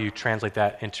how you translate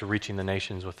that into reaching the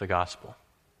nations with the gospel.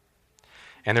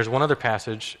 And there's one other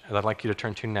passage that I'd like you to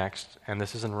turn to next, and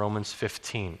this is in Romans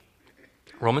 15.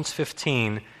 Romans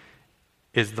 15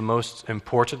 is the most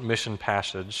important missions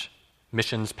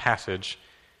passage,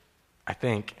 I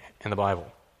think, in the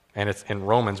Bible. And it's in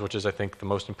Romans, which is, I think, the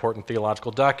most important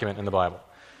theological document in the Bible.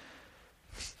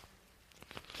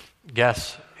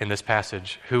 Guess, in this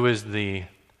passage, who is the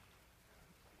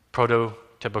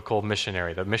prototypical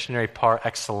missionary, the missionary par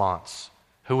excellence?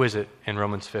 Who is it in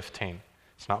Romans 15?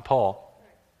 It's not Paul.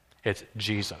 It's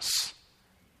Jesus.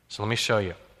 So let me show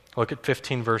you. Look at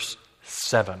 15 verse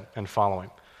 7 and following.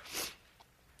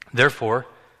 Therefore,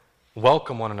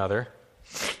 welcome one another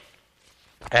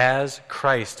as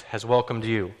Christ has welcomed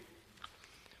you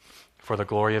for the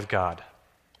glory of God.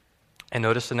 And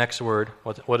notice the next word.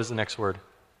 What is the next word?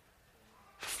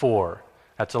 For.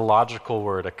 That's a logical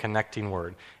word, a connecting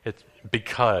word. It's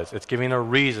because. It's giving a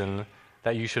reason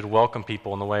that you should welcome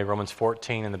people in the way Romans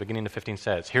 14 and the beginning of 15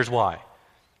 says. Here's why.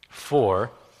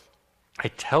 For I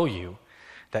tell you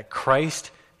that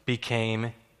Christ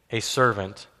became a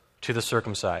servant to the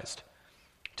circumcised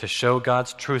to show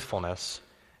God's truthfulness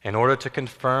in order to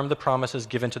confirm the promises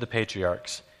given to the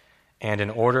patriarchs and in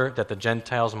order that the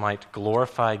Gentiles might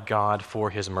glorify God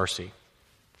for his mercy.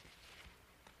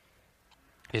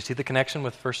 You see the connection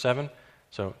with verse 7?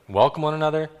 So, welcome one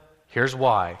another. Here's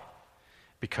why.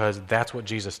 Because that's what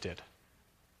Jesus did.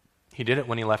 He did it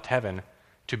when he left heaven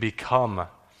to become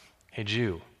a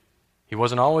Jew. He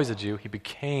wasn't always a Jew. He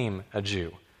became a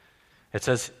Jew. It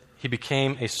says he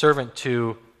became a servant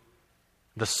to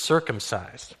the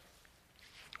circumcised.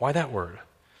 Why that word?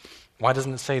 Why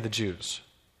doesn't it say the Jews?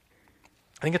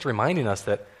 I think it's reminding us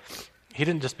that he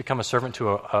didn't just become a servant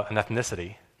to an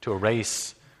ethnicity, to a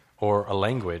race or a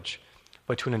language,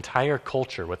 but to an entire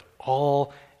culture with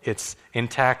all its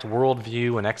intact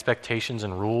worldview and expectations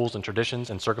and rules and traditions,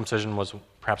 and circumcision was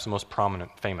perhaps the most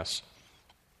prominent, famous.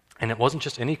 And it wasn't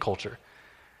just any culture.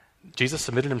 Jesus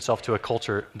submitted himself to a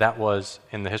culture that was,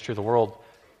 in the history of the world,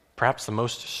 perhaps the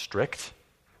most strict.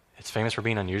 It's famous for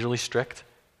being unusually strict.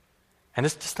 And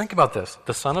just think about this.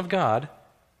 The Son of God,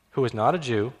 who was not a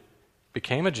Jew,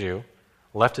 became a Jew,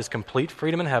 left his complete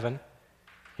freedom in heaven.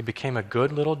 He became a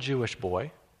good little Jewish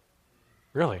boy,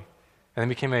 really, and then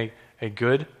became a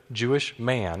good Jewish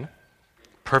man,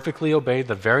 perfectly obeyed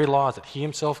the very laws that he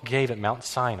himself gave at Mount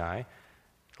Sinai,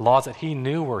 laws that he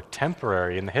knew were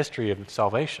temporary in the history of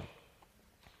salvation,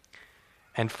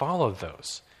 and followed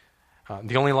those.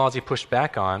 The only laws he pushed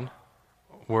back on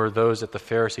were those that the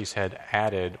Pharisees had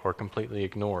added or completely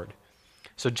ignored.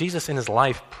 So Jesus in his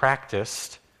life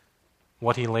practiced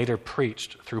what he later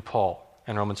preached through Paul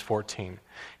in Romans 14.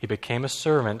 He became a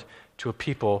servant to a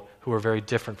people who were very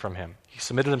different from him. He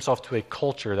submitted himself to a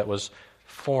culture that was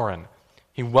foreign.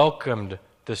 He welcomed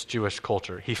this Jewish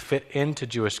culture. He fit into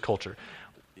Jewish culture.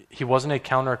 He wasn't a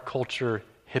counterculture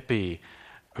hippie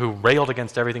who railed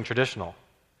against everything traditional.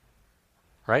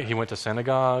 Right? He went to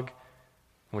synagogue,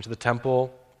 went to the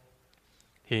temple,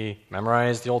 he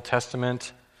memorized the Old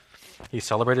Testament, he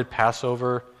celebrated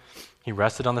Passover, he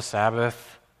rested on the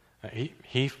Sabbath.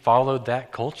 He followed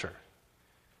that culture.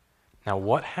 Now,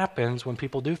 what happens when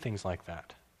people do things like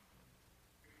that?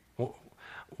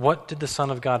 What did the Son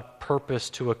of God purpose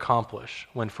to accomplish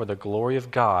when, for the glory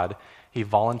of God, he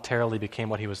voluntarily became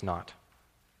what he was not?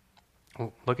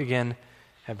 Look again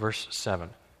at verse 7.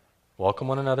 Welcome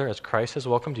one another as Christ has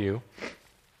welcomed you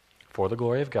for the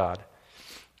glory of God.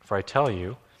 For I tell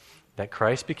you that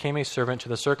Christ became a servant to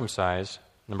the circumcised,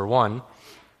 number one,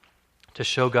 to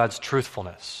show God's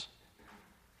truthfulness.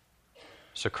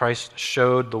 So Christ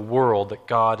showed the world that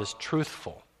God is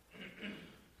truthful.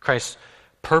 Christ's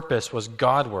purpose was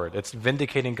Godward. It's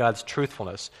vindicating God's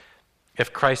truthfulness.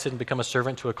 If Christ didn't become a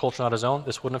servant to a culture not his own,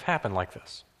 this wouldn't have happened like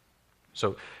this.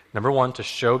 So, number one, to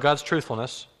show God's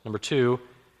truthfulness. Number two,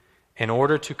 in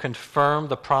order to confirm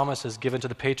the promises given to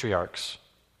the patriarchs.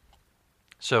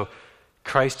 So,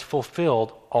 Christ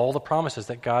fulfilled all the promises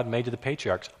that God made to the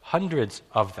patriarchs, hundreds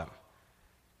of them.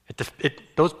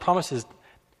 Those promises,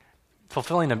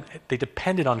 fulfilling them, they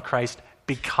depended on Christ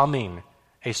becoming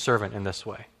a servant in this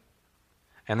way.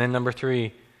 And then number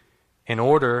three, in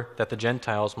order that the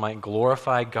Gentiles might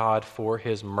glorify God for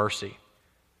his mercy.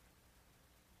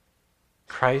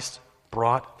 Christ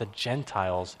brought the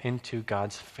Gentiles into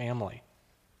God's family.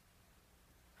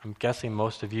 I'm guessing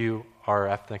most of you are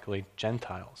ethnically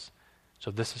Gentiles. So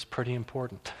this is pretty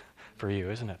important for you,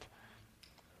 isn't it?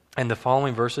 And the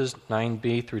following verses,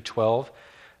 9b through 12,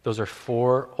 those are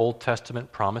 4 Old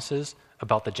Testament promises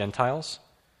about the Gentiles.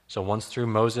 So one's through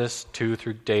Moses, 2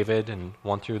 through David, and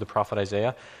 1 through the prophet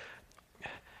Isaiah.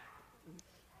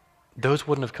 Those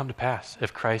wouldn't have come to pass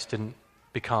if Christ didn't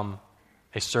become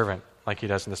a servant like he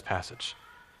does in this passage.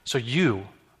 So you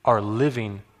are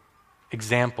living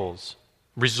examples,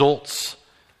 results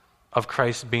of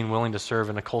Christ being willing to serve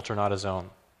in a culture not his own.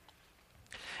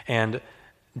 And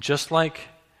just like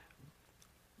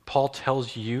Paul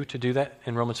tells you to do that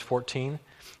in Romans 14,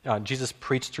 Jesus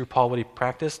preached through Paul what he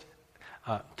practiced.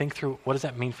 Think through, what does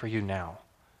that mean for you now?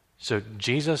 So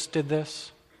Jesus did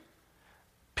this,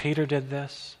 Peter did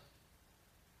this,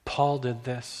 Paul did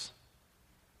this,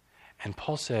 and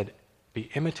Paul said, be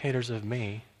imitators of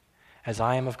me as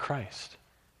I am of Christ.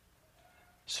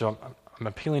 So I'm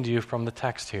appealing to you from the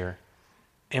text here.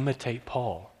 Imitate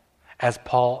Paul as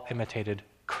Paul imitated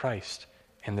Christ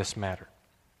in this matter.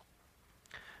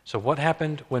 So what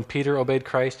happened when Peter obeyed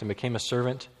Christ and became a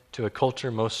servant to a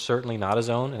culture most certainly not his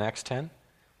own in Acts 10?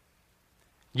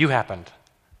 You happened,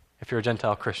 if you're a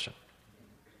Gentile Christian.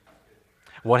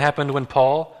 What happened when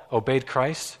Paul obeyed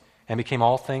Christ and became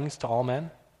all things to all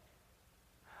men?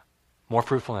 More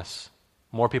fruitfulness.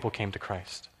 More people came to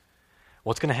Christ.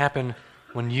 What's going to happen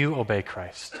when you obey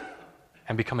Christ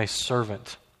and become a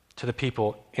servant to the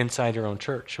people inside your own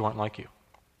church who aren't like you,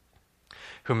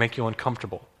 who make you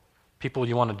uncomfortable, people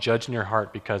you want to judge in your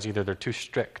heart because either they're too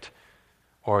strict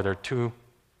or they're too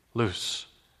loose?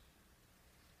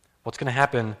 What's going to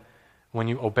happen when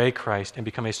you obey Christ and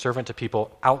become a servant to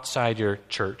people outside your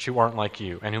church who aren't like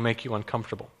you and who make you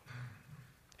uncomfortable?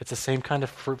 It's the same kind of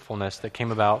fruitfulness that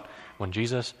came about when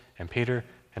Jesus and Peter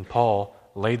and Paul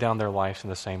laid down their lives in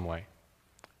the same way.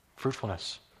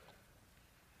 Fruitfulness.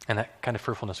 And that kind of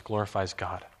fruitfulness glorifies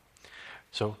God.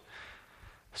 So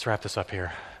let's wrap this up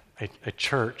here. A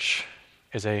church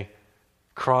is a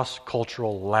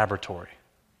cross-cultural laboratory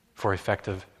for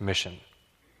effective mission.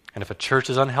 And if a church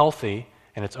is unhealthy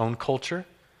in its own culture,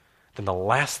 then the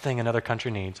last thing another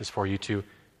country needs is for you to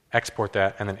export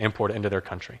that and then import it into their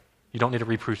country. You don't need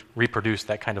to reproduce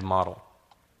that kind of model.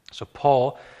 So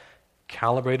Paul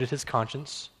calibrated his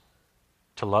conscience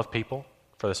to love people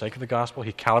for the sake of the gospel.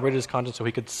 He calibrated his conscience so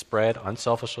he could spread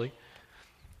unselfishly.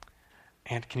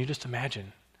 And can you just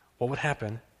imagine what would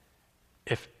happen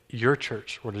if your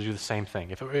church were to do the same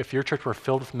thing? If your church were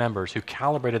filled with members who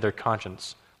calibrated their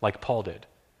conscience like Paul did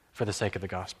for the sake of the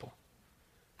gospel.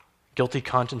 Guilty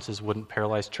consciences wouldn't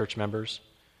paralyze church members.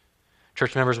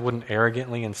 Church members wouldn't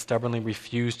arrogantly and stubbornly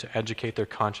refuse to educate their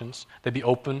conscience. They'd be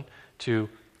open to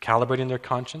calibrating their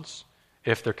conscience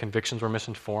if their convictions were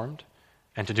misinformed,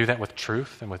 and to do that with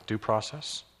truth and with due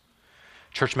process.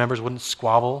 Church members wouldn't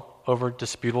squabble over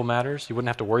disputable matters. You wouldn't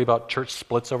have to worry about church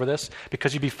splits over this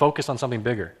because you'd be focused on something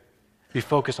bigger. You'd be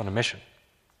focused on a mission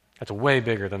that's way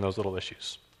bigger than those little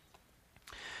issues.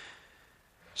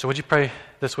 So would you pray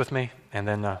this with me? And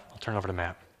then I'll turn it over to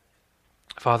Matt.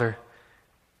 Father,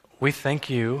 we thank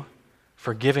you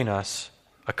for giving us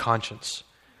a conscience.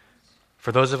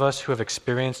 For those of us who have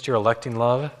experienced your electing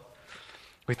love,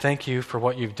 we thank you for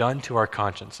what you've done to our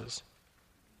consciences.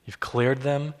 You've cleared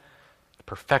them,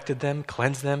 perfected them,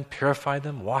 cleansed them, purified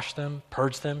them, washed them,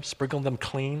 purged them, sprinkled them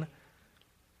clean.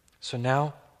 So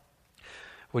now,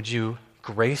 would you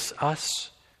grace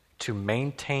us to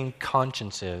maintain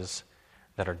consciences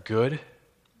that are good,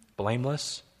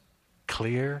 blameless,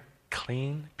 clear,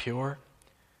 clean, pure?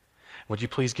 Would you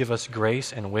please give us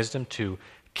grace and wisdom to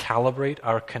calibrate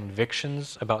our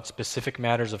convictions about specific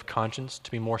matters of conscience to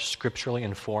be more scripturally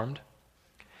informed?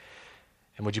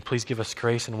 And would you please give us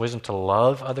grace and wisdom to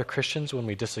love other Christians when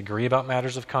we disagree about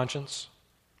matters of conscience?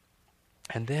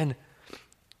 And then,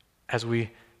 as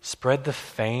we spread the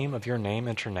fame of your name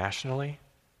internationally,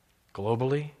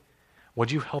 globally,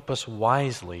 would you help us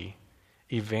wisely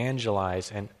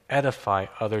evangelize and edify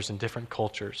others in different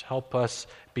cultures? Help us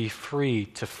be free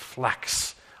to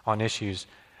flex on issues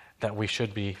that we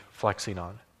should be flexing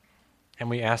on. And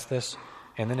we ask this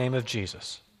in the name of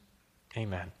Jesus.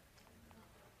 Amen.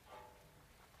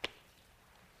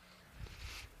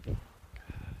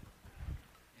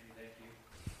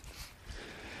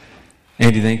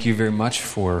 Andy, thank you very much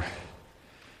for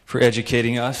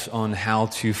educating us on how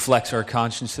to flex our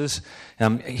consciences.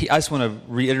 I just want to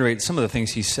reiterate some of the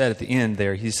things he said at the end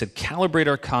there. He said, calibrate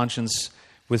our conscience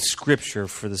with Scripture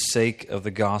for the sake of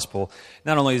the gospel.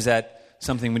 Not only is that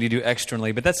something we need to do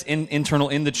externally, but that's internal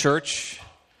in the church.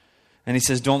 And he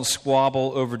says, don't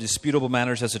squabble over disputable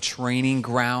matters as a training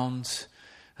ground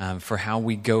for how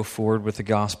we go forward with the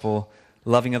gospel.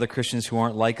 Loving other Christians who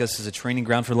aren't like us is a training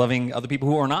ground for loving other people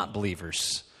who are not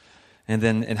believers. And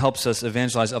then it helps us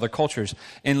evangelize other cultures.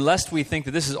 And lest we think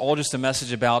that this is all just a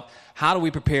message about how do we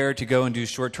prepare to go and do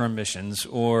short-term missions,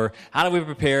 or how do we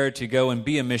prepare to go and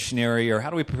be a missionary, or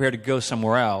how do we prepare to go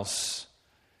somewhere else.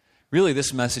 Really,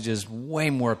 this message is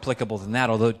way more applicable than that,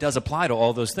 although it does apply to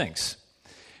all those things.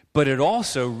 But it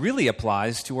also really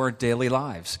applies to our daily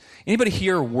lives. Anybody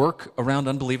here work around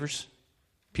unbelievers?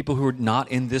 People who are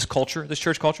not in this culture, this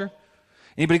church culture?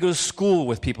 Anybody go to school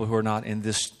with people who are not in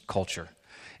this culture?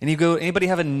 Anybody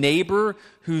have a neighbor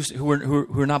who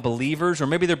are not believers, or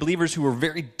maybe they're believers who are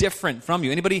very different from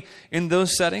you? Anybody in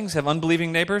those settings have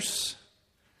unbelieving neighbors?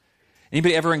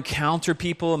 Anybody ever encounter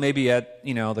people, maybe at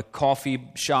the coffee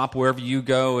shop, wherever you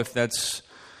go, if that's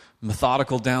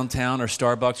Methodical downtown or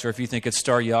Starbucks, or if you think it's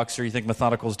Star Yucks, or you think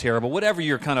Methodical is terrible, whatever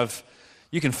you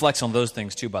can flex on those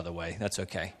things too, by the way. That's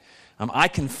okay. I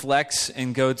can flex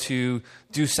and go to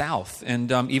Due South,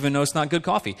 and even though it's not good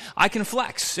coffee, I can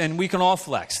flex, and we can all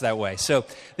flex that way. So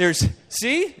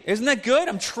see, isn't that good?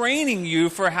 I'm training you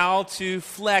for how to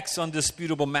flex on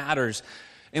disputable matters.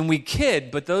 And we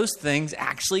kid, but those things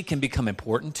actually can become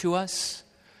important to us.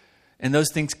 And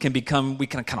those things we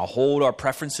can kind of hold our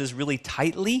preferences really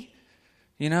tightly,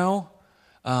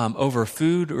 over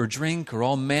food or drink or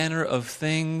all manner of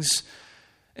things.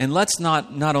 And let's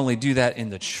not only do that in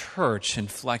the church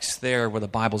and flex there where the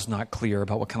Bible's not clear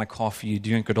about what kind of coffee you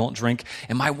drink or don't drink.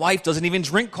 And my wife doesn't even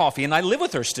drink coffee, and I live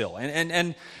with her still.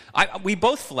 And we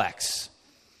both flex.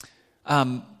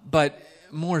 But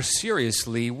more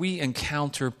seriously, we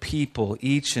encounter people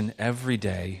each and every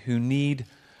day who need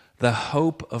the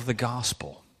hope of the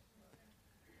gospel.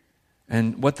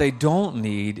 And what they don't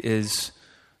need is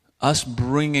us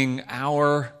bringing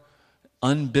our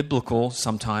unbiblical,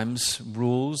 sometimes,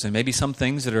 rules, and maybe some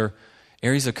things that are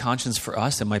areas of conscience for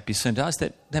us that might be sin to us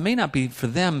that may not be for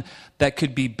them, that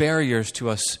could be barriers to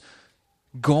us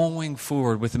going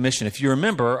forward with the mission. If you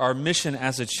remember, our mission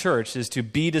as a church is to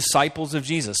be disciples of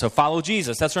Jesus. So follow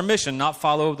Jesus. That's our mission, not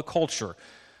follow the culture.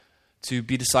 To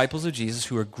be disciples of Jesus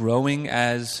who are growing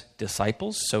as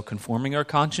disciples, so conforming our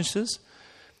consciences.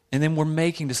 And then we're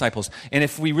making disciples. And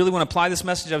if we really want to apply this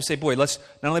message, I would say, let's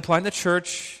not only apply it in the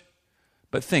church,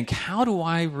 but think, how do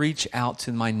I reach out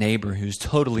to my neighbor who's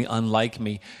totally unlike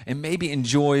me and maybe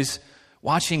enjoys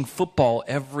watching football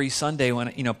every Sunday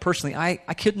when, personally,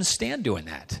 I couldn't stand doing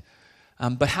that.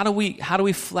 But how do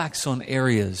we flex on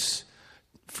areas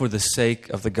for the sake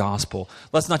of the gospel?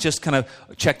 Let's not just kind of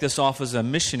check this off as a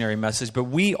missionary message, but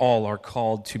we all are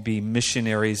called to be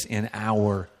missionaries in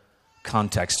our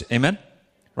context. Amen?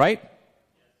 Right?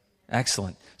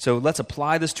 Excellent. So let's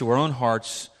apply this to our own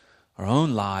hearts, our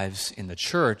own lives in the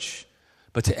church,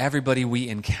 but to everybody we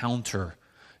encounter,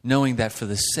 knowing that for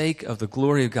the sake of the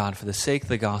glory of God, for the sake of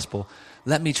the gospel,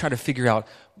 let me try to figure out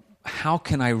how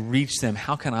can I reach them,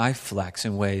 how can I flex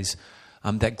in ways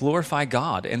that glorify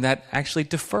God and that actually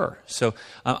defer. So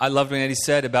I loved what Andy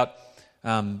said about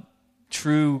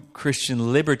true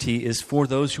Christian liberty is for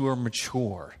those who are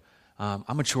mature.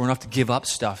 I'm mature enough to give up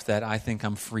stuff that I think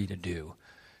I'm free to do.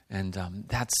 And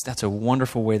that's a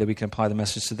wonderful way that we can apply the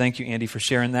message. So thank you, Andy, for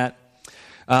sharing that.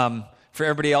 For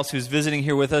everybody else who's visiting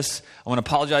here with us, I want to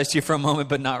apologize to you for a moment,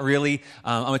 but not really.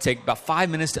 I'm going to take about 5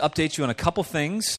 minutes to update you on a couple things.